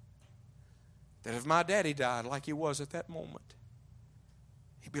that if my daddy died like he was at that moment,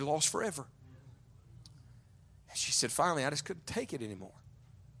 he'd be lost forever. And she said, finally, I just couldn't take it anymore.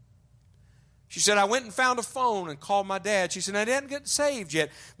 She said, I went and found a phone and called my dad. She said, I didn't get saved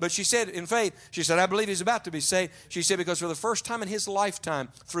yet. But she said, in faith, she said, I believe he's about to be saved. She said, because for the first time in his lifetime,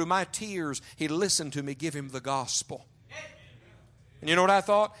 through my tears, he listened to me give him the gospel. And you know what I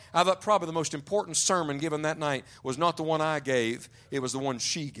thought? I thought probably the most important sermon given that night was not the one I gave. It was the one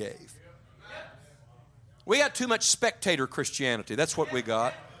she gave. We got too much spectator Christianity. That's what we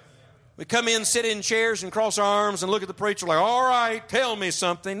got. We come in, sit in chairs, and cross our arms and look at the preacher like, all right, tell me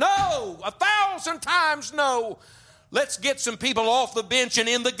something. No, 1,000 times no. Let's get some people off the bench and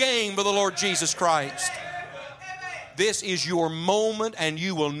in the game for the Lord Jesus Christ. This is your moment, and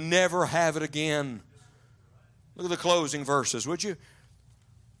you will never have it again. Look at the closing verses, would you?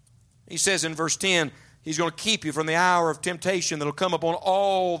 He says in verse 10, He's going to keep you from the hour of temptation that will come upon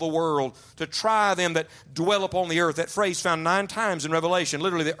all the world to try them that dwell upon the earth. That phrase found 9 times in Revelation,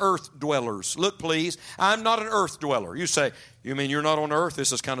 literally the earth dwellers. Look, please, I'm not an earth dweller. You say, you mean you're not on earth?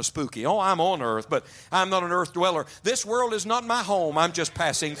 This is kind of spooky. Oh, I'm on earth, but I'm not an earth dweller. This world is not my home. I'm just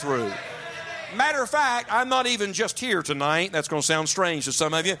passing through. Matter of fact, I'm not even just here tonight. That's going to sound strange to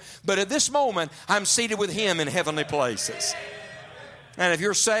some of you. But at this moment, I'm seated with Him in heavenly places. And if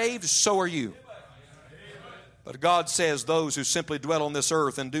you're saved, so are you. But God says those who simply dwell on this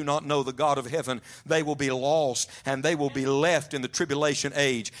earth and do not know the God of heaven, they will be lost and they will be left in the tribulation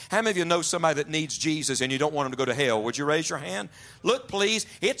age. How many of you know somebody that needs Jesus and you don't want him to go to hell? Would you raise your hand? Look, please,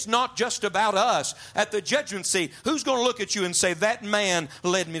 it's not just about us. At the judgment seat, who's going to look at you and say, that man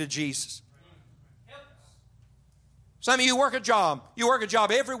led me to Jesus? Some of you work a job. You work a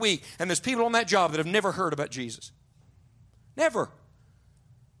job every week, and there's people on that job that have never heard about Jesus. Never.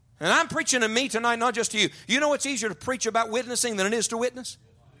 And I'm preaching to me tonight, not just to you. You know it's easier to preach about witnessing than it is to witness?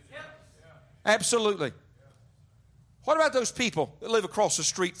 Absolutely. What about those people that live across the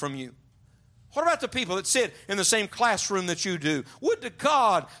street from you? What about the people that sit in the same classroom that you do? Would to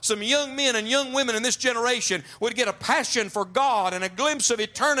God some young men and young women in this generation would get a passion for God and a glimpse of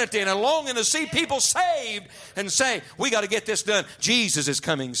eternity and a longing to see people saved and say, we got to get this done. Jesus is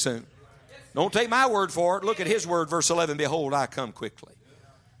coming soon. Don't take my word for it. Look at His word, verse 11. Behold, I come quickly.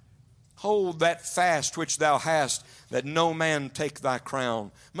 Hold that fast which thou hast, that no man take thy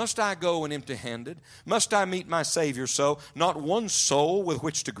crown. Must I go and empty-handed? Must I meet my Savior so? Not one soul with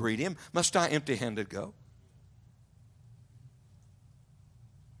which to greet Him. Must I empty-handed go?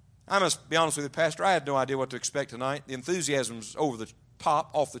 I must be honest with you, Pastor, I had no idea what to expect tonight. The enthusiasm was over the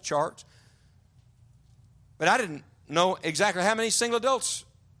top, off the charts. But I didn't know exactly how many single adults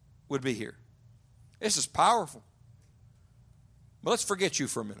would be here. This is powerful. But let's forget you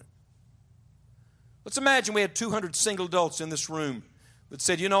for a minute. Let's imagine we had 200 single adults in this room that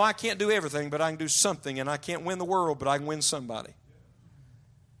said, you know, I can't do everything, but I can do something, and I can't win the world, but I can win somebody.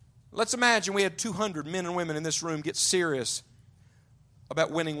 Let's imagine we had 200 men and women in this room get serious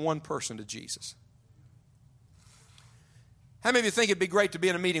about winning one person to Jesus. How many of you think it'd be great to be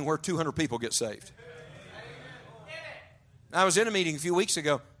in a meeting where 200 people get saved? I was in a meeting a few weeks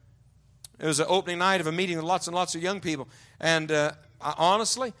ago. It was an opening night of a meeting with lots and lots of young people. And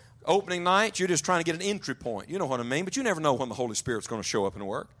honestly, opening night, you're just trying to get an entry point. You know what I mean, but you never know when the Holy Spirit's going to show up and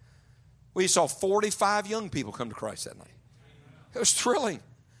work. We saw 45 young people come to Christ that night. It was thrilling.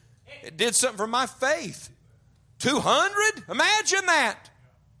 It did something for my faith. 200? Imagine that.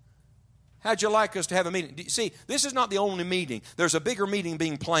 How'd you like us to have a meeting? See, this is not the only meeting. There's a bigger meeting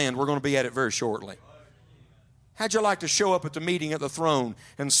being planned. We're going to be at it very shortly. How'd you like to show up at the meeting at the throne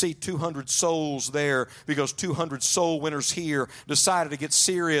and see 200 souls there because 200 soul winners here decided to get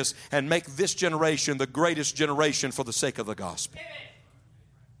serious and make this generation the greatest generation for the sake of the gospel?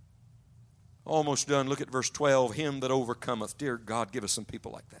 Almost done. Look at verse 12. Him that overcometh. Dear God, give us some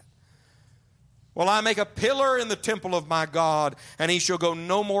people like that. Well, I make a pillar in the temple of my God, and he shall go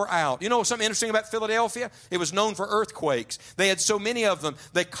no more out. You know something interesting about Philadelphia? It was known for earthquakes. They had so many of them,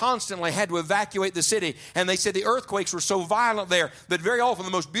 they constantly had to evacuate the city. And they said the earthquakes were so violent there that very often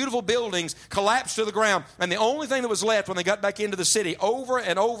the most beautiful buildings collapsed to the ground. And the only thing that was left when they got back into the city over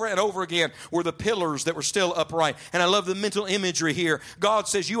and over and over again were the pillars that were still upright. And I love the mental imagery here. God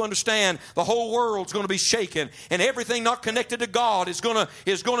says, you understand, the whole world's going to be shaken, and everything not connected to God is going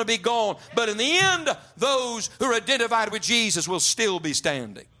to be gone. But in the end, those who are identified with Jesus will still be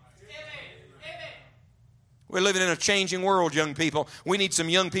standing. We're living in a changing world, young people. We need some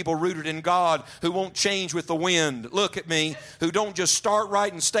young people rooted in God who won't change with the wind. Look at me. Who don't just start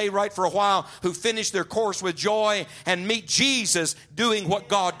right and stay right for a while. Who finish their course with joy and meet Jesus doing what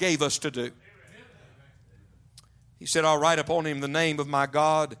God gave us to do. He said, I'll write upon him the name of my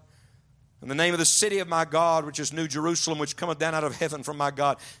God, and the name of the city of my God, which is New Jerusalem, which cometh down out of heaven from my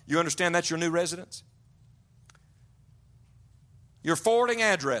God. You understand that's your new residence? Your forwarding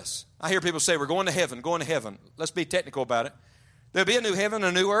address. I hear people say, we're going to heaven, going to heaven. Let's be technical about it. There'll be a new heaven,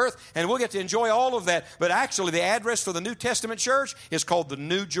 a new earth, and we'll get to enjoy all of that. But actually, the address for the New Testament church is called the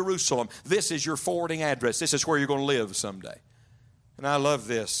New Jerusalem. This is your forwarding address. This is where you're going to live someday. And I love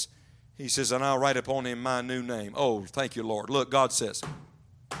this. He says, and I'll write upon him my new name. Oh, thank you, Lord. Look, God says,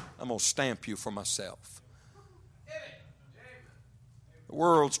 I'm going to stamp you for myself. The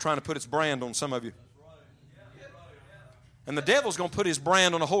world's trying to put its brand on some of you. And the devil's going to put his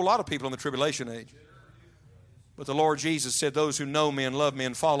brand on a whole lot of people in the tribulation age. But the Lord Jesus said, those who know me and love me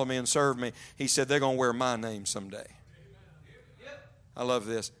and follow me and serve me, he said, they're going to wear my name someday. I love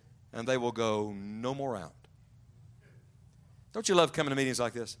this. And they will go no more out. Don't you love coming to meetings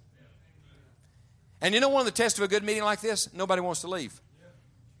like this? And you know one of the tests of a good meeting like this? Nobody wants to leave.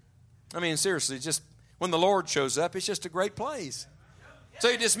 I mean, seriously, just when the Lord shows up, it's just a great place. So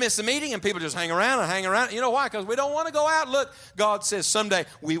you dismiss the meeting and people just hang around and hang around. You know why? Because we don't want to go out. Look, God says someday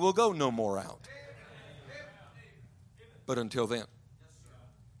we will go no more out. But until then,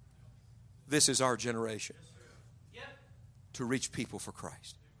 this is our generation to reach people for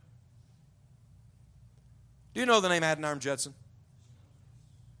Christ. Do you know the name Adoniram Judson?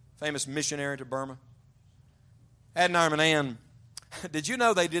 Famous missionary to Burma. Adoniram and Ann, did you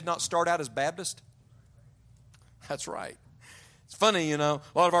know they did not start out as Baptist? That's right. It's funny, you know,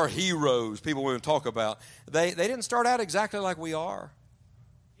 a lot of our heroes, people we talk about, they didn't start out exactly like we are.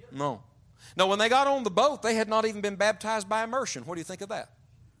 No. No, when they got on the boat, they had not even been baptized by immersion. What do you think of that?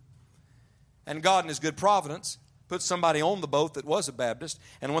 And God in his good providence put somebody on the boat that was a Baptist,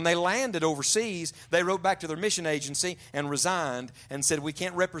 and when they landed overseas, they wrote back to their mission agency and resigned and said, we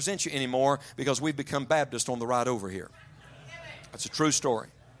can't represent you anymore because we've become Baptist on the ride over here. That's a true story.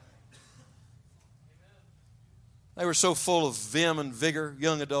 They were so full of vim and vigor,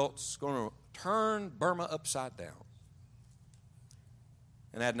 young adults, going to turn Burma upside down.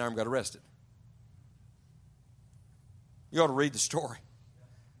 And Adoniram got arrested. You ought to read the story.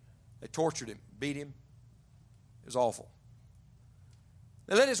 They tortured him, beat him. It was awful.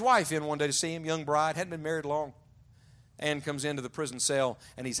 They let his wife in one day to see him, young bride, hadn't been married long. Ann comes into the prison cell,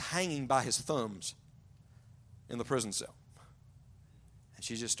 and he's hanging by his thumbs in the prison cell. And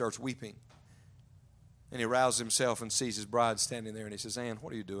she just starts weeping. And he rouses himself and sees his bride standing there, and he says, Ann,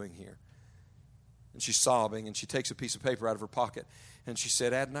 what are you doing here? And she's sobbing, and she takes a piece of paper out of her pocket, and she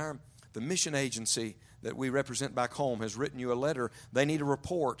said, Adoniram, the mission agency that we represent back home has written you a letter. They need a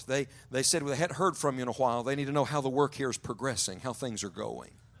report. They said they hadn't heard from you in a while. They need to know how the work here is progressing, how things are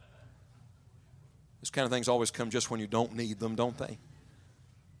going. This kind of things always come just when you don't need them, don't they?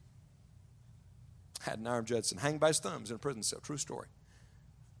 Adoniram Judson, hanged by his thumbs in a prison cell, true story,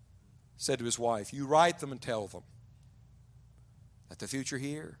 said to his wife, you write them and tell them that the future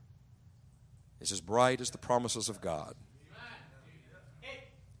here is as bright as the promises of God.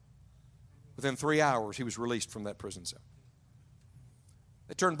 Within 3 hours, he was released from that prison cell.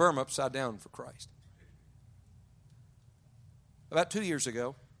 They turned Burma upside down for Christ. About 2 years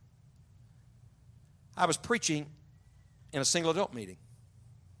ago, I was preaching in a single adult meeting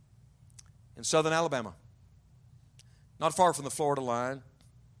in southern Alabama, not far from the Florida line.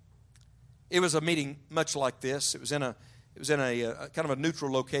 It was a meeting much like this. It was in a kind of a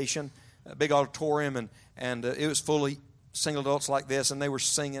neutral location, a big auditorium, and it was fully single adults like this, and they were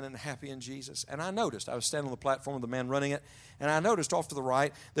singing and happy in Jesus. And I noticed, I was standing on the platform with the man running it, and I noticed off to the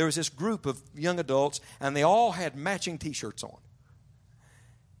right, there was this group of young adults, and they all had matching T-shirts on.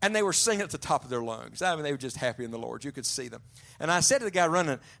 And they were singing at the top of their lungs. I mean, they were just happy in the Lord. You could see them. And I said to the guy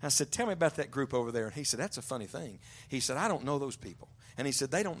running, I said, tell me about that group over there. And he said, that's a funny thing. He said, I don't know those people. And he said,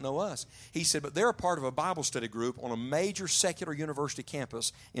 they don't know us. He said, but they're a part of a Bible study group on a major secular university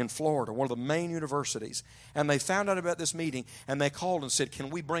campus in Florida, one of the main universities. And they found out about this meeting, and they called and said, can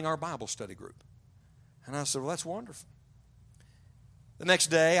we bring our Bible study group? And I said, well, that's wonderful. The next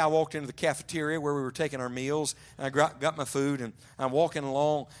day, I walked into the cafeteria where we were taking our meals, and I got my food, and I'm walking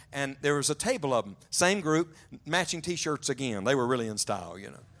along, and there was a table of them. Same group, matching T-shirts again. They were really in style,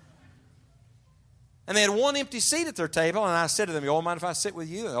 you know. And they had one empty seat at their table, and I said to them, you all mind if I sit with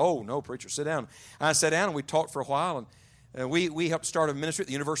you? Oh, no, preacher, sit down. I sat down, and we talked for a while, and we helped start a ministry at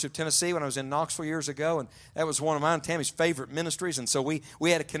the University of Tennessee when I was in Knoxville years ago, and that was one of mine, Tammy's favorite ministries, and so we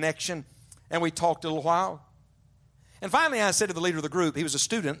had a connection, and we talked a little while. And finally, I said to the leader of the group, he was a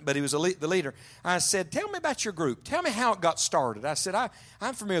student, but he was the leader, I said, tell me about your group. Tell me how it got started. I said,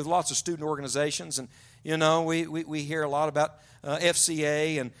 I'm familiar with lots of student organizations, and, you know, we hear a lot about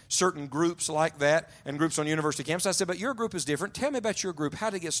FCA and certain groups like that and groups on university campus. I said, but your group is different. Tell me about your group.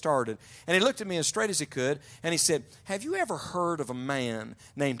 How did it get started? And he looked at me as straight as he could, and he said, have you ever heard of a man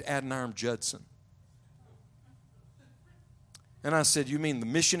named Adoniram Judson? And I said, you mean the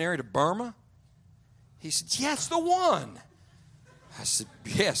missionary to Burma? He said, yeah, it's the one. I said,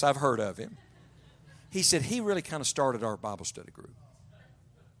 yes, I've heard of him. He said, he really kind of started our Bible study group.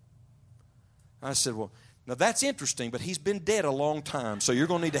 I said, well, now that's interesting, but he's been dead a long time, so you're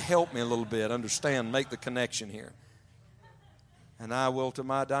going to need to help me a little bit, understand, make the connection here. And I will, to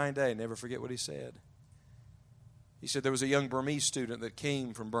my dying day, never forget what he said. He said there was a young Burmese student that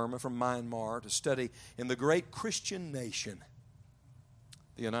came from Burma, from Myanmar, to study in the great Christian nation,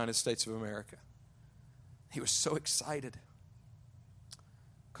 the United States of America. He was so excited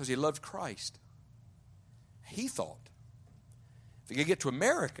because he loved Christ. He thought if he could get to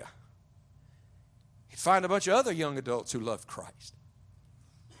America, he'd find a bunch of other young adults who loved Christ.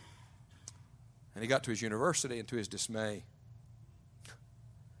 And he got to his university, and to his dismay,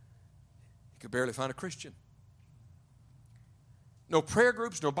 he could barely find a Christian. No prayer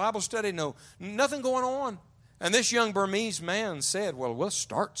groups, no Bible study, nothing going on. And this young Burmese man said, well, we'll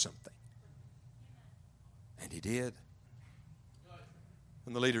start something. And he did.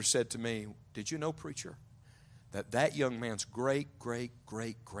 And the leader said to me, did you know, preacher, that young man's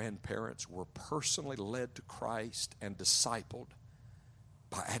great-great-great-grandparents were personally led to Christ and discipled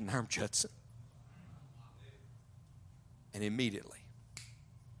by Adoniram Judson? And immediately,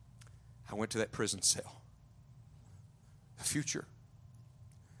 I went to that prison cell. The future,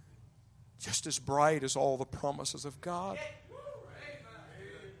 just as bright as all the promises of God.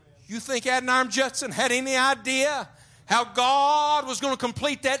 You think Adoniram Judson had any idea how God was going to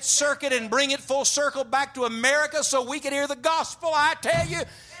complete that circuit and bring it full circle back to America so we could hear the gospel? I tell you,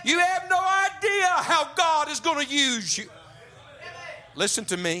 you have no idea how God is going to use you. Listen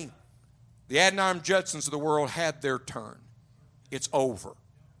to me. The Adoniram Judsons of the world had their turn. It's over.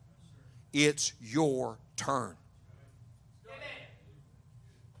 It's your turn.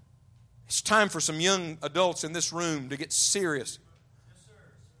 It's time for some young adults in this room to get serious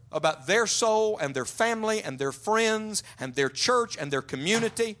about their soul and their family and their friends and their church and their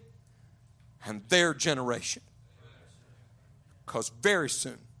community and their generation. Because very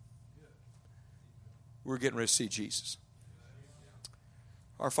soon, we're getting ready to see Jesus.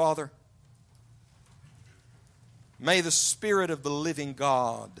 Our Father, may the Spirit of the living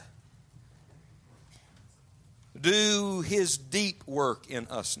God do His deep work in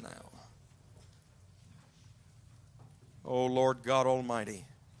us now. Oh, Lord God Almighty,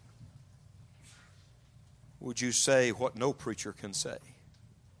 would you say what no preacher can say?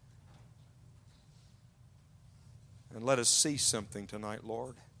 And let us see something tonight,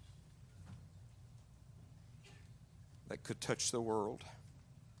 Lord, that could touch the world.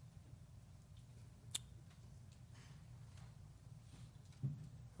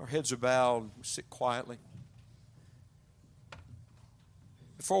 Our heads are bowed. We sit quietly.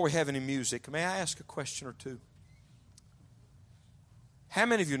 Before we have any music, may I ask a question or two? How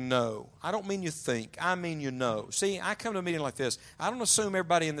many of you know? I don't mean you think. I mean you know. See, I come to a meeting like this. I don't assume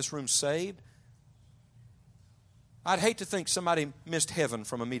everybody in this room is saved. I'd hate to think somebody missed heaven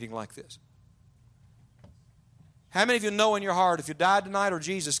from a meeting like this. How many of you know in your heart, if you died tonight or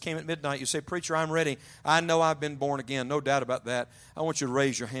Jesus came at midnight, you say, "Preacher, I'm ready. I know I've been born again." No doubt about that. I want you to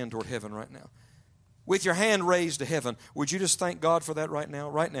raise your hand toward heaven right now. With your hand raised to heaven, would you just thank God for that right now?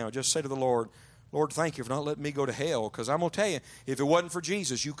 Right now, just say to the Lord, "Lord, thank you for not letting me go to hell." Because I'm going to tell you, if it wasn't for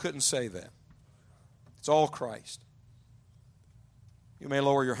Jesus, you couldn't say that. It's all Christ. You may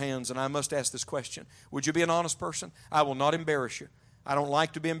lower your hands, and I must ask this question. Would you be an honest person? I will not embarrass you. I don't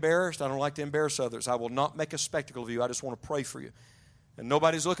like to be embarrassed. I don't like to embarrass others. I will not make a spectacle of you. I just want to pray for you. And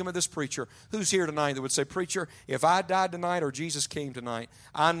nobody's looking at this preacher. Who's here tonight that would say, "Preacher, if I died tonight or Jesus came tonight,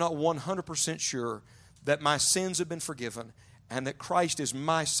 I'm not 100% sure that my sins have been forgiven and that Christ is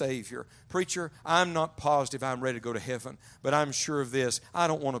my Savior. Preacher, I'm not positive I'm ready to go to heaven, but I'm sure of this. I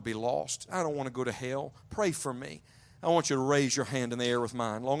don't want to be lost. I don't want to go to hell. Pray for me." I want you to raise your hand in the air with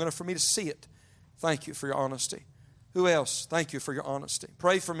mine, long enough for me to see it. Thank you for your honesty. Who else? Thank you for your honesty.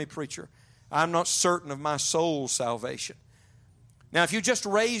 Pray for me, preacher. I'm not certain of my soul's salvation. Now, if you just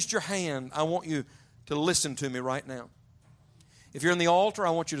raised your hand, I want you to listen to me right now. If you're in the altar,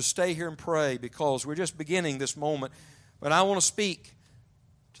 I want you to stay here and pray because we're just beginning this moment. But I want to speak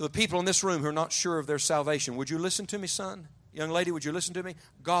to the people in this room who are not sure of their salvation. Would you listen to me, son? Young lady, would you listen to me?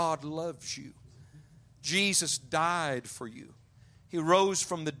 God loves you. Jesus died for you. He rose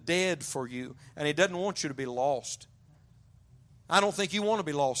from the dead for you, and He doesn't want you to be lost. I don't think you want to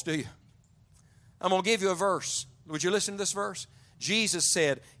be lost, do you? I'm going to give you a verse. Would you listen to this verse? Jesus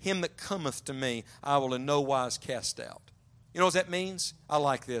said, "Him that cometh to me, I will in no wise cast out." You know what that means? I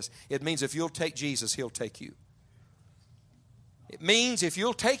like this. It means if you'll take Jesus, He'll take you. It means if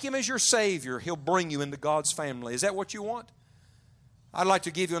you'll take Him as your Savior, He'll bring you into God's family. Is that what you want? I'd like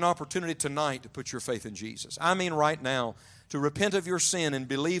to give you an opportunity tonight to put your faith in Jesus. I mean right now, to repent of your sin and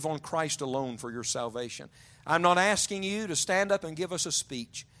believe on Christ alone for your salvation. I'm not asking you to stand up and give us a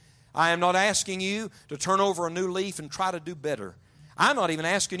speech. I am not asking you to turn over a new leaf and try to do better. I'm not even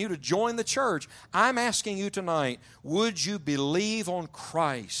asking you to join the church. I'm asking you tonight, would you believe on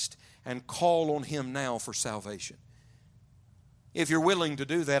Christ and call on Him now for salvation? If you're willing to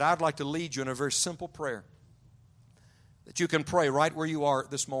do that, I'd like to lead you in a very simple prayer that you can pray right where you are at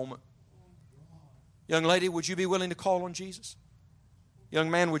this moment. Young lady, would you be willing to call on Jesus?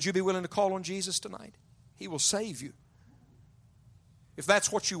 Young man, would you be willing to call on Jesus tonight? He will save you. If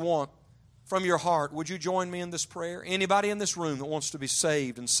that's what you want from your heart, would you join me in this prayer? Anybody in this room that wants to be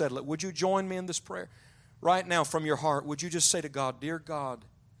saved and settle it, would you join me in this prayer? Right now from your heart, would you just say to God, "Dear God,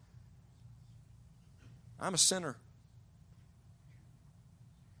 I'm a sinner.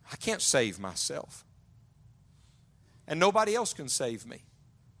 I can't save myself. And nobody else can save me.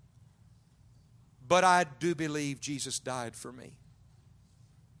 But I do believe Jesus died for me.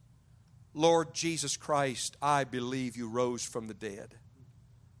 Lord Jesus Christ, I believe You rose from the dead.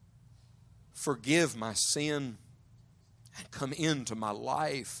 Forgive my sin and come into my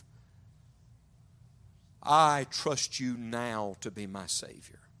life. I trust You now to be my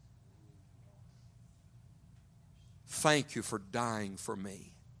Savior. Thank You for dying for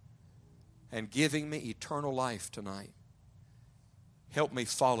me and giving me eternal life tonight. Help me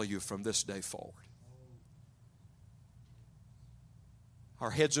follow You from this day forward."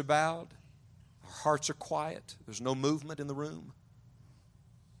 Our heads are bowed. Our hearts are quiet. There's no movement in the room.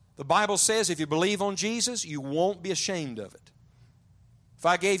 The Bible says if you believe on Jesus, you won't be ashamed of it. If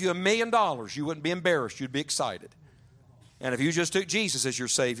I gave you $1 million, you wouldn't be embarrassed. You'd be excited. And if you just took Jesus as your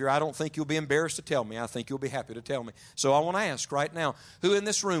Savior, I don't think you'll be embarrassed to tell me. I think you'll be happy to tell me. So I want to ask right now, who in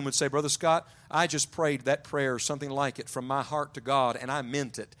this room would say, "Brother Scott, I just prayed that prayer, something like it, from my heart to God, and I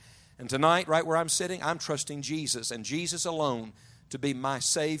meant it. And tonight, right where I'm sitting, I'm trusting Jesus and Jesus alone to be my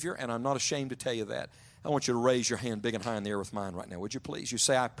Savior, and I'm not ashamed to tell you that." I want you to raise your hand big and high in the air with mine right now. Would you please? You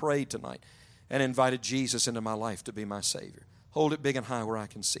say, "I prayed tonight and invited Jesus into my life to be my Savior." Hold it big and high where I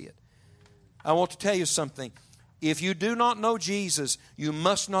can see it. I want to tell you something. If you do not know Jesus, you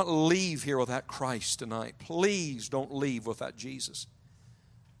must not leave here without Christ tonight. Please don't leave without Jesus.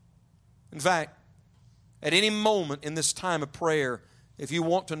 In fact, at any moment in this time of prayer, if you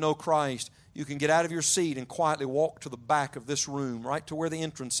want to know Christ, you can get out of your seat and quietly walk to the back of this room, right to where the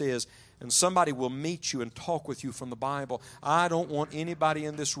entrance is, and somebody will meet you and talk with you from the Bible. I don't want anybody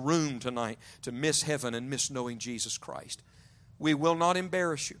in this room tonight to miss heaven and miss knowing Jesus Christ. We will not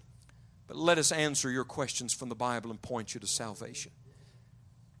embarrass you, but let us answer your questions from the Bible and point you to salvation.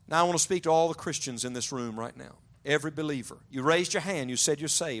 Now I want to speak to all the Christians in this room right now. Every believer. You raised your hand. You said you're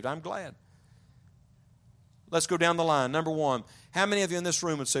saved. I'm glad. Let's go down the line. Number one, how many of you in this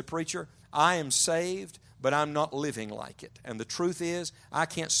room would say, Preacher, I am saved, but I'm not living like it? And the truth is, I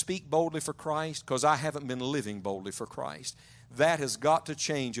can't speak boldly for Christ because I haven't been living boldly for Christ. That has got to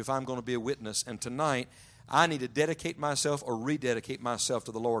change if I'm going to be a witness. And tonight, I need to dedicate myself or rededicate myself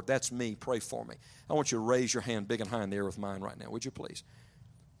to the Lord. That's me. Pray for me. I want you to raise your hand big and high in the air with mine right now. Would you please?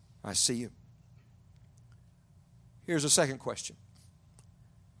 I see you. Here's a second question.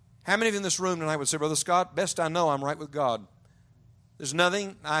 How many of you in this room tonight would say, Brother Scott, best I know I'm right with God. There's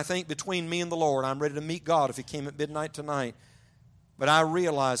nothing, I think, between me and the Lord. I'm ready to meet God if He came at midnight tonight. But I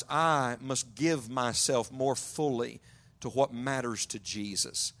realize I must give myself more fully to what matters to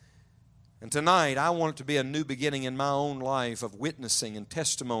Jesus. And tonight, I want it to be a new beginning in my own life of witnessing and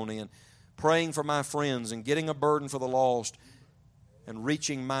testimony and praying for my friends and getting a burden for the lost and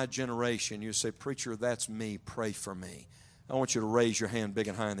reaching my generation. You say, Preacher, that's me. Pray for me. I want you to raise your hand big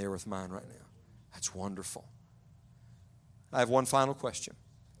and high in the air with mine right now. That's wonderful. I have one final question.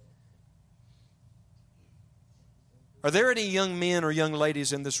 Are there any young men or young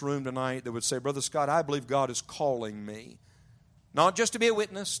ladies in this room tonight that would say, Brother Scott, I believe God is calling me, not just to be a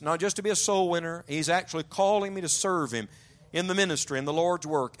witness, not just to be a soul winner. He's actually calling me to serve Him in the ministry, in the Lord's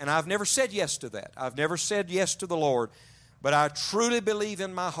work. And I've never said yes to that. I've never said yes to the Lord. But I truly believe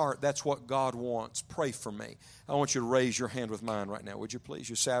in my heart that's what God wants. Pray for me. I want you to raise your hand with mine right now. Would you please?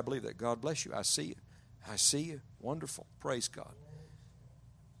 You say, I believe that. God bless you. I see you. I see you. Wonderful. Praise God.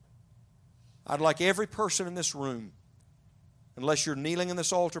 I'd like every person in this room, unless you're kneeling in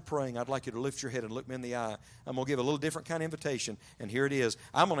this altar praying, I'd like you to lift your head and look me in the eye. I'm going to give a little different kind of invitation, and here it is.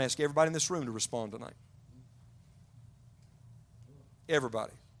 I'm going to ask everybody in this room to respond tonight.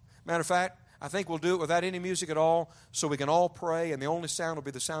 Everybody. Matter of fact, I think we'll do it without any music at all so we can all pray, and the only sound will be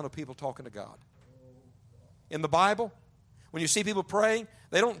the sound of people talking to God. In the Bible, when you see people praying,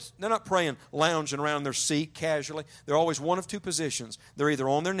 they're not praying lounging around their seat casually. They're always one of two positions. They're either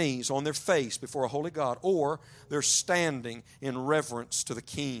on their knees, on their face before a holy God, or they're standing in reverence to the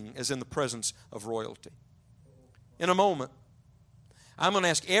King as in the presence of royalty. In a moment, I'm going to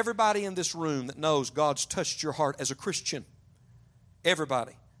ask everybody in this room that knows God's touched your heart as a Christian,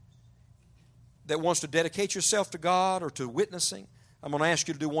 everybody that wants to dedicate yourself to God or to witnessing, I'm going to ask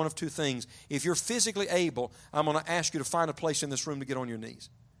you to do one of two things. If you're physically able, I'm going to ask you to find a place in this room to get on your knees.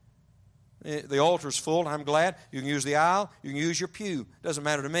 The altar's full, and I'm glad. You can use the aisle. You can use your pew. Doesn't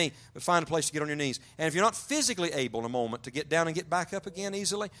matter to me, but find a place to get on your knees. And if you're not physically able in a moment to get down and get back up again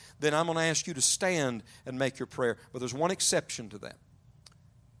easily, then I'm going to ask you to stand and make your prayer. But there's one exception to that.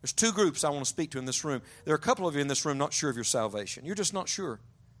 There's two groups I want to speak to in this room. There are a couple of you in this room not sure of your salvation. You're just not sure,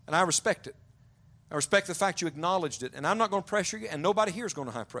 and I respect it. I respect the fact you acknowledged it, and I'm not going to pressure you, and nobody here is going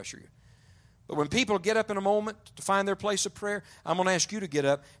to high pressure you. But when people get up in a moment to find their place of prayer, I'm going to ask you to get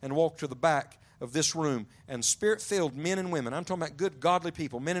up and walk to the back of this room, and Spirit-filled men and women, I'm talking about good, godly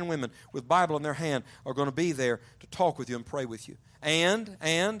people, men and women with Bible in their hand, are going to be there to talk with you and pray with you.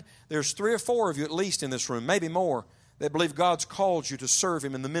 And there's 3 or 4 of you at least in this room, maybe more, that believe God's called you to serve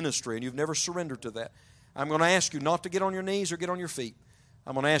Him in the ministry, and you've never surrendered to that. I'm going to ask you not to get on your knees or get on your feet.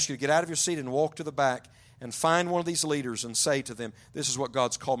 I'm going to ask you to get out of your seat and walk to the back and find one of these leaders and say to them, this is what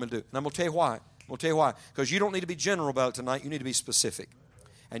God's called me to do. And I'm going to tell you why. I'm going to tell you why. Because you don't need to be general about it tonight. You need to be specific.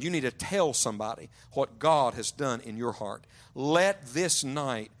 And you need to tell somebody what God has done in your heart. Let this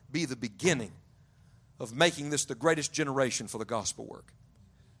night be the beginning of making this the greatest generation for the gospel work.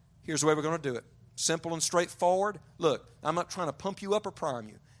 Here's the way we're going to do it. Simple and straightforward. Look, I'm not trying to pump you up or prime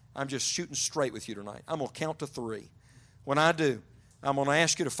you. I'm just shooting straight with you tonight. I'm going to count to 3. When I do, I'm going to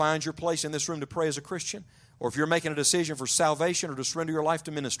ask you to find your place in this room to pray as a Christian, or if you're making a decision for salvation or to surrender your life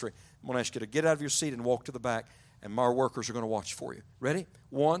to ministry, I'm going to ask you to get out of your seat and walk to the back, and our workers are going to watch for you. Ready?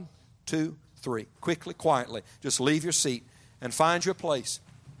 1, 2, 3. Quickly, quietly. Just leave your seat and find your place.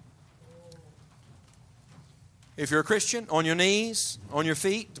 If you're a Christian, on your knees, on your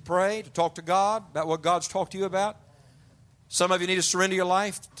feet, to pray, to talk to God about what God's talked to you about. Some of you need to surrender your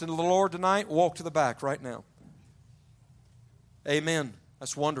life to the Lord tonight. Walk to the back right now. Amen.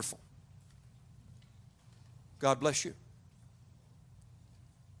 That's wonderful. God bless you.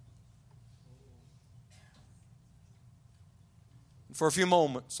 For a few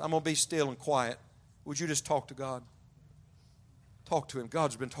moments, I'm going to be still and quiet. Would you just talk to God? Talk to Him.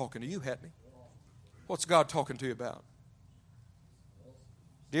 God's been talking to you, hasn't He? What's God talking to you about?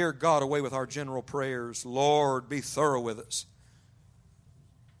 Dear God, away with our general prayers. Lord, be thorough with us.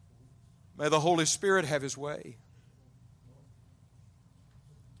 May the Holy Spirit have His way.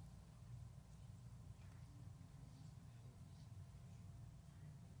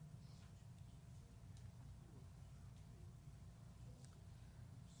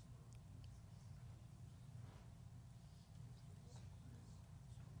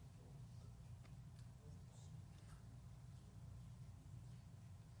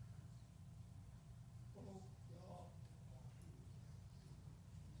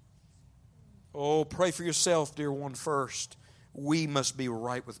 Oh, pray for yourself, dear one, first. We must be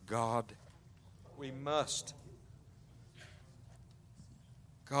right with God. We must.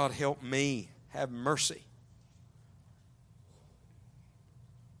 God, help me. Have mercy.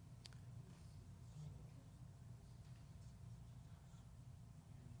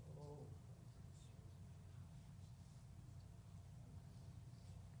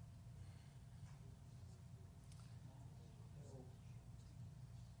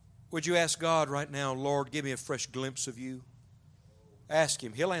 Would you ask God right now, Lord, give me a fresh glimpse of you? Ask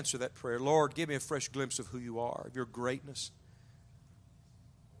Him. He'll answer that prayer. Lord, give me a fresh glimpse of who you are, of your greatness.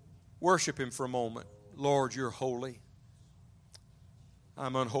 Worship Him for a moment. Lord, you're holy.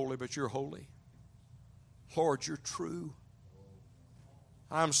 I'm unholy, but you're holy. Lord, you're true.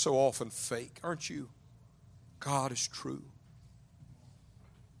 I'm so often fake, aren't you? God is true.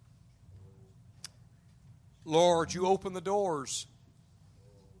 Lord, you open the doors.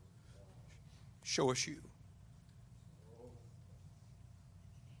 Show us you.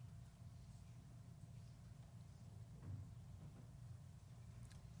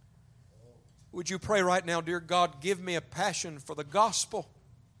 Would you pray right now, dear God, give me a passion for the gospel?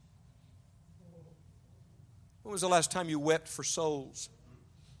 When was the last time you wept for souls?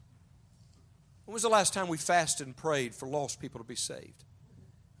 When was the last time we fasted and prayed for lost people to be saved?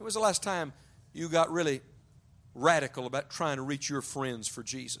 When was the last time you got really radical about trying to reach your friends for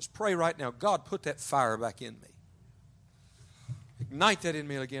Jesus? Pray right now, God, put that fire back in me. Ignite that in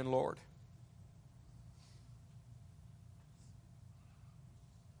me again, Lord.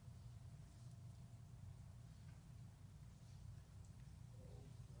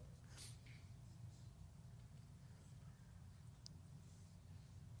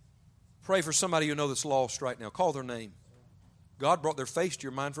 Pray for somebody you know that's lost right now. Call their name. God brought their face to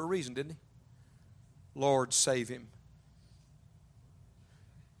your mind for a reason, didn't He? Lord, save him.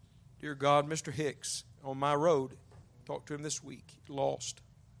 Dear God, Mr. Hicks, on my road, talked to him this week, lost.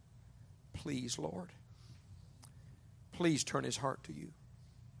 Please, Lord, please turn his heart to you.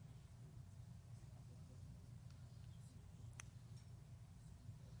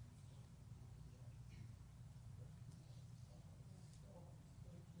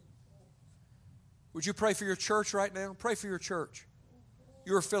 Would you pray for your church right now? Pray for your church.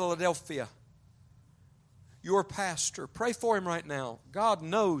 Your Philadelphia. Your pastor. Pray for him right now. God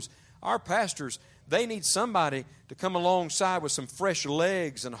knows our pastors, they need somebody to come alongside with some fresh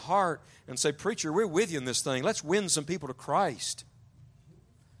legs and heart and say, preacher, we're with you in this thing. Let's win some people to Christ.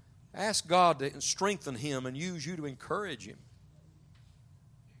 Ask God to strengthen him and use you to encourage him.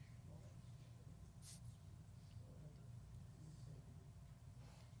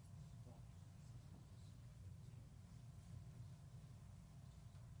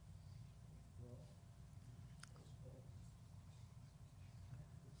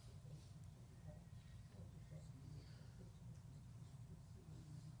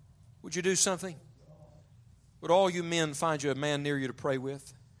 Would you do something? Would all you men find you a man near you to pray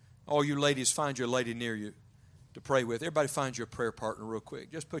with? All you ladies find you a lady near you to pray with. Everybody find you a prayer partner real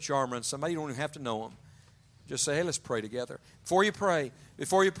quick. Just put your arm around somebody. You don't even have to know them. Just say, hey, let's pray together. Before you pray,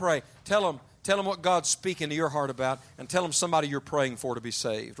 tell them what God's speaking to your heart about, and tell them somebody you're praying for to be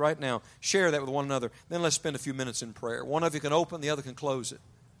saved. Right now, share that with one another. Then let's spend a few minutes in prayer. One of you can open, the other can close it.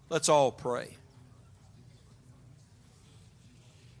 Let's all pray.